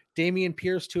that. Dameon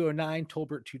Pierce 209,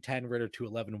 Tolbert 210, Ridder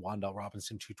 211, Wan'Dale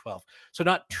Robinson 212. So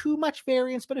not too much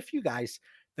variance, but a few guys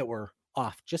that were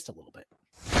off just a little bit.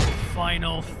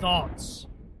 Final thoughts.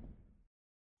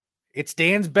 It's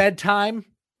Dan's bedtime.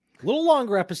 A little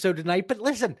longer episode tonight, but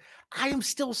listen, I am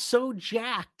still so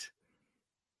jacked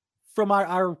from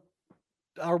our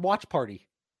watch party.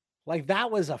 Like,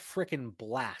 that was a freaking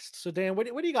blast. So Dan, what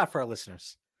do you got for our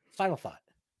listeners? Final thought.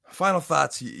 Final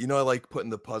thoughts. I like putting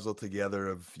the puzzle together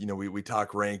of, we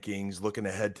talk rankings, looking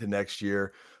ahead to next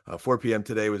year. 4 p.m.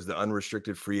 today was the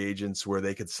unrestricted free agents where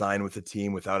they could sign with the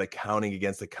team without accounting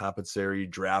against the compensatory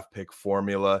draft pick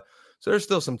formula. So there's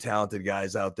still some talented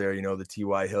guys out there, the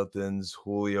T.Y. Hiltons,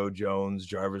 Julio Jones,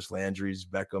 Jarvis Landry's,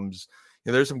 Beckham's.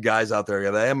 There's some guys out there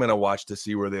that I am going to watch to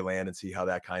see where they land and see how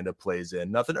that kind of plays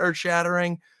in. Nothing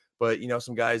earth-shattering, but,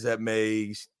 some guys that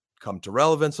may come to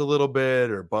relevance a little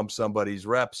bit or bump somebody's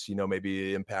reps,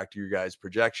 maybe impact your guys'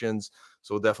 projections.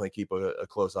 So we'll definitely keep a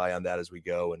close eye on that as we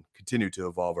go and continue to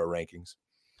evolve our rankings.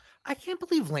 I can't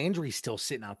believe Landry's still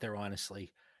sitting out there,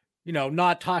 honestly.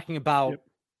 Not talking about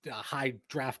high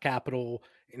draft capital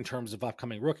in terms of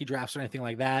upcoming rookie drafts or anything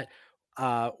like that,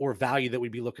 or value that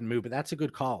we'd be looking to move. But that's a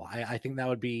good call. I think that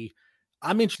would be,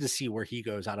 I'm interested to see where he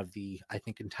goes out of the, I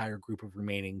think, entire group of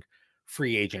remaining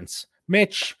free agents.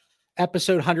 Mitch,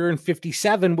 episode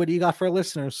 157. What do you got for our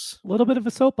listeners? A little bit of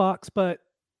a soapbox, but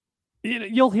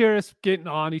you'll hear us getting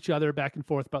on each other back and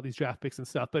forth about these draft picks and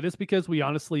stuff, but it's because we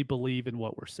honestly believe in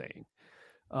what we're saying.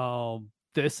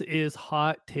 This is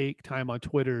hot take time on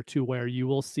Twitter, to where you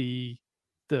will see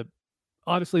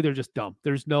honestly, they're just dumb.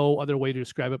 There's no other way to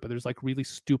describe it, but there's like really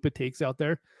stupid takes out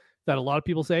there that a lot of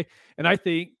people say. And I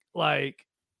think, like,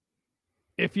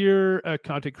 if you're a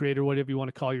content creator, whatever you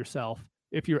want to call yourself,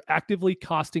 if you're actively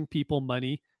costing people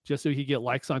money just so you can get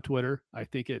likes on Twitter, I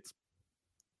think it's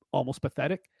almost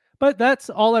pathetic. But that's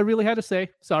all I really had to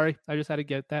say. Sorry, I just had to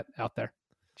get that out there.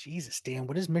 Jesus, Dan,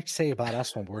 what does Mitch say about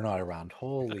us when we're not around?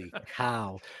 Holy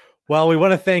cow. Well, we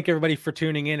want to thank everybody for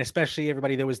tuning in, especially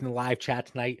everybody that was in the live chat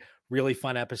tonight. Really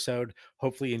fun episode.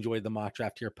 Hopefully you enjoyed the mock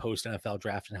draft here post NFL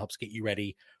draft and helps get you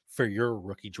ready for your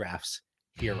rookie drafts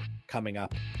here coming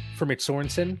up. For Mitch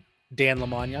Sorensen, Dan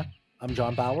Lamagna, I'm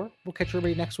John Bauer. We'll catch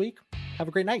everybody next week. Have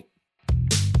a great night.